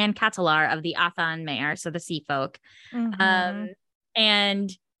of Clan Catalar of the Athan Mayor, so the Sea Folk.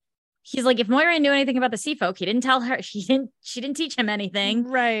 And he's like, if Moira knew anything about the Sea Folk, he didn't tell her. She didn't teach him anything.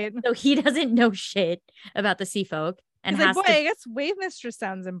 Right. So he doesn't know shit about the Sea Folk. And he's like, I guess Wave Mistress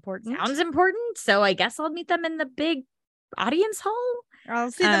sounds important. So I guess I'll meet them in the big audience hall.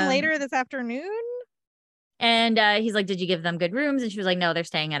 I'll see them later this afternoon. And he's like, did you give them good rooms? And she was like, no, they're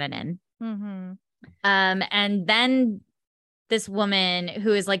staying at an inn. And then this woman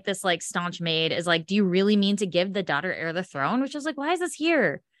who is like this like staunch maid is like, do you really mean to give the daughter heir the throne? Which is like, why is this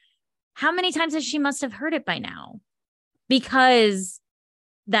here? How many times has she must have heard it by now? Because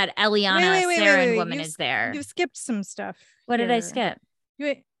that Eliana Saren woman is there. You skipped some stuff. What did I skip?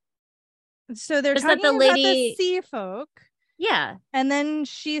 So they're talking about the Sea Folk. Yeah. And then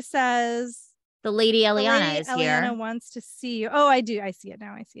she says, the lady Eliana is here. Eliana wants to see you. Oh, I do. I see it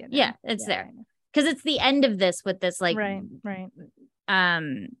now. Yeah, it's there. Because it's the end of this with this like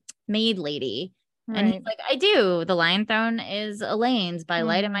maid lady. And he's like, I do. The Lion Throne is Elaine's. By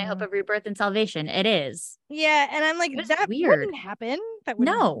light in my hope of rebirth and salvation. It is. Yeah. And I'm like, that wouldn't happen. That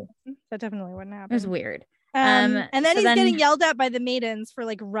definitely wouldn't happen. It was weird. And then he's getting yelled at by the maidens for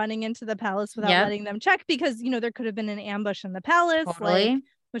like running into the palace without letting them check, because there could have been an ambush in the palace,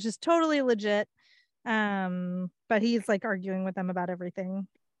 which is totally legit. But he's like arguing with them about everything.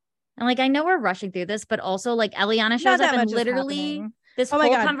 And like, I know we're rushing through this, but also like Eliana shows up and literally this whole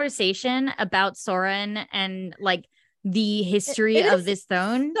conversation about Soren and like the history of this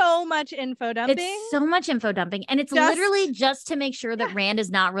throne. So much info dumping. It's so much info dumping. And it's literally just to make sure that Rand is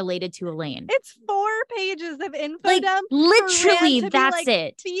not related to Elaine. It's 4 pages of info dump. Literally, that's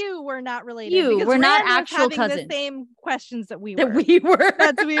it. To you, we're not related. We're not actual cousins. The same questions that we were. He's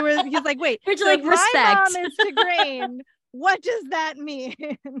like, wait. So like, respect. My mom is Tigraine. What does that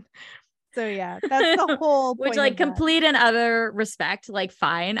mean? So yeah, that's the whole point. Which like complete and utter respect, like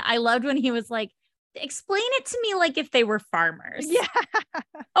fine. I loved when he was like, explain it to me like if they were farmers. Yeah. I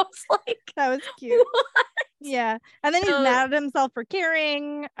was like, that was cute. What? Yeah. And then he's mad at himself for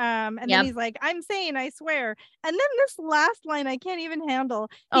caring. And then he's like, I'm sane, I swear. And then this last line I can't even handle.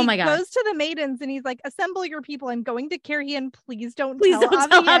 Oh my God. He goes to the maidens and he's like, assemble your people. I'm going to Carrion. Please don't tell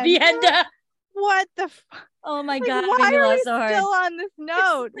Aviendha. What the oh my God. Why are we still on this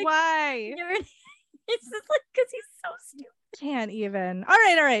note? Like, why? It's just like because he's so stupid. Can't even. All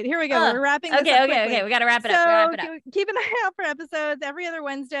right. Here we go. We're wrapping this up. Okay. We got to wrap it up. Keep an eye out for episodes every other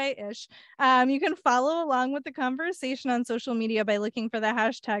Wednesday-ish. You can follow along with the conversation on social media by looking for the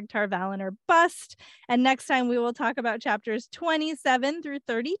hashtag Tar-Valon or Bust. And next time we will talk about chapters 27 through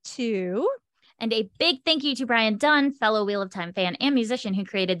 32. And a big thank you to Brian Dunn, fellow Wheel of Time fan and musician who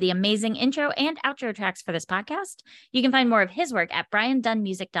created the amazing intro and outro tracks for this podcast. You can find more of his work at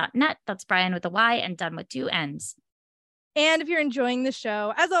briandunnmusic.net. That's Brian with a Y and Dunn with 2 N's. And if you're enjoying the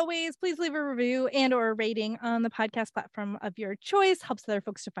show, as always, please leave a review and or a rating on the podcast platform of your choice. Helps other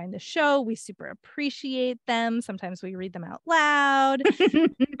folks to find the show. We super appreciate them. Sometimes we read them out loud.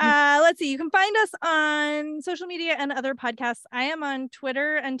 Let's see. You can find us on social media and other podcasts. I am on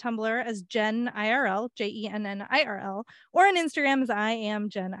Twitter and Tumblr as Jen IRL, JENNIRL, or on Instagram as I am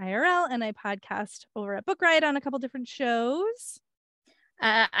Jen IRL, and I podcast over at Book Riot on a couple different shows.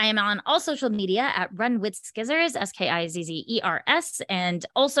 I am on all social media at Run with Skizzers, SKIZZERS. And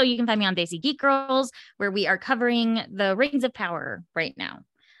also you can find me on Daisy Geek Girls, where we are covering the Rings of Power right now.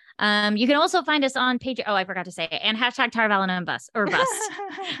 You can also find us on page. Oh, I forgot to say it. And hashtag Tarvalin and bust.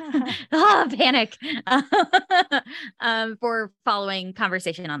 Panic for following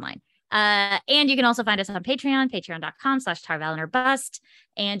conversation online. And you can also find us on Patreon, patreon.com/TarvalinOrBust.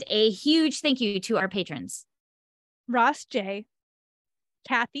 And a huge thank you to our patrons. Ross J.,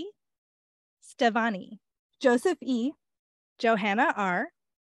 Kathy, Stevani, Joseph E., Johanna R.,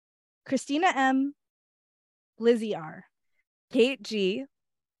 Christina M., Lizzie R., Kate G.,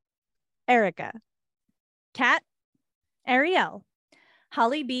 Erica, Kat, Ariel,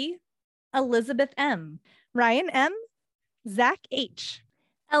 Holly B., Elizabeth M., Ryan M., Zach H.,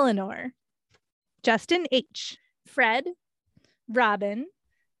 Eleanor, Justin H., Fred, Robin,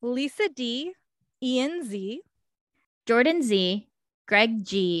 Lisa D., Ian Z., Jordan Z., Greg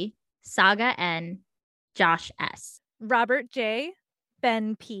G., Saga N., Josh S., Robert J.,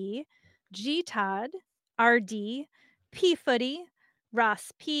 Ben P., G. Todd, RD, P. Footy,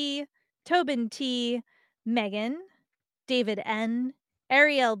 Ross P., Tobin T., Megan, David N.,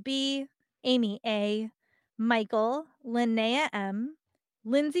 Ariel B., Amy A., Michael, Linnea M.,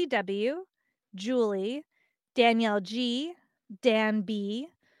 Lindsay W., Julie, Danielle G., Dan B.,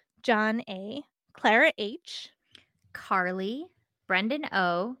 John A., Clara H., Carly, Brendan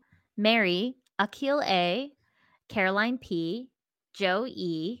O., Mary, Akil A., Caroline P., Joe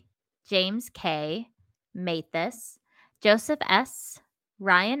E., James K., Mathis, Joseph S.,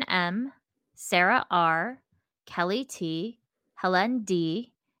 Ryan M., Sarah R., Kelly T., Helen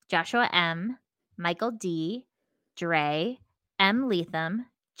D., Joshua M., Michael D., Dre, M. Leatham,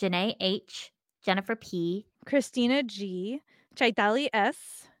 Janae H., Jennifer P., Christina G., Chaitali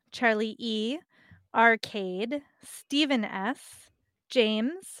S., Charlie E., Arcade, Stephen S.,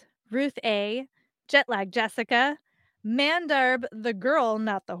 James, Ruth A., Jetlag Jessica, Mandarb the girl,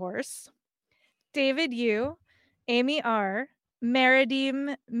 not the horse, David U., Amy R.,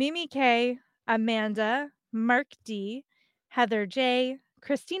 Meridim, Mimi K., Amanda, Mark D., Heather J.,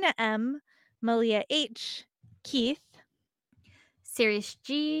 Christina M., Malia H., Keith, Sirius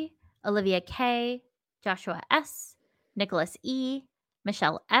G., Olivia K., Joshua S., Nicholas E.,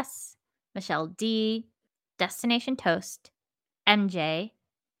 Michelle S., Michelle D., Destination Toast, MJ,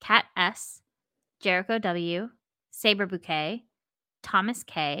 Kat S., Jericho W., Saber Bouquet, Thomas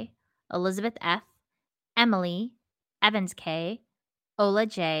K., Elizabeth F., Emily, Evans K., Ola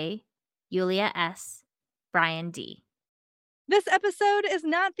J., Yulia S., Brian D. This episode is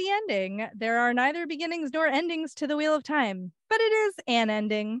not the ending. There are neither beginnings nor endings to the Wheel of Time, but it is an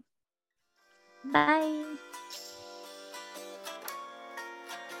ending. Bye.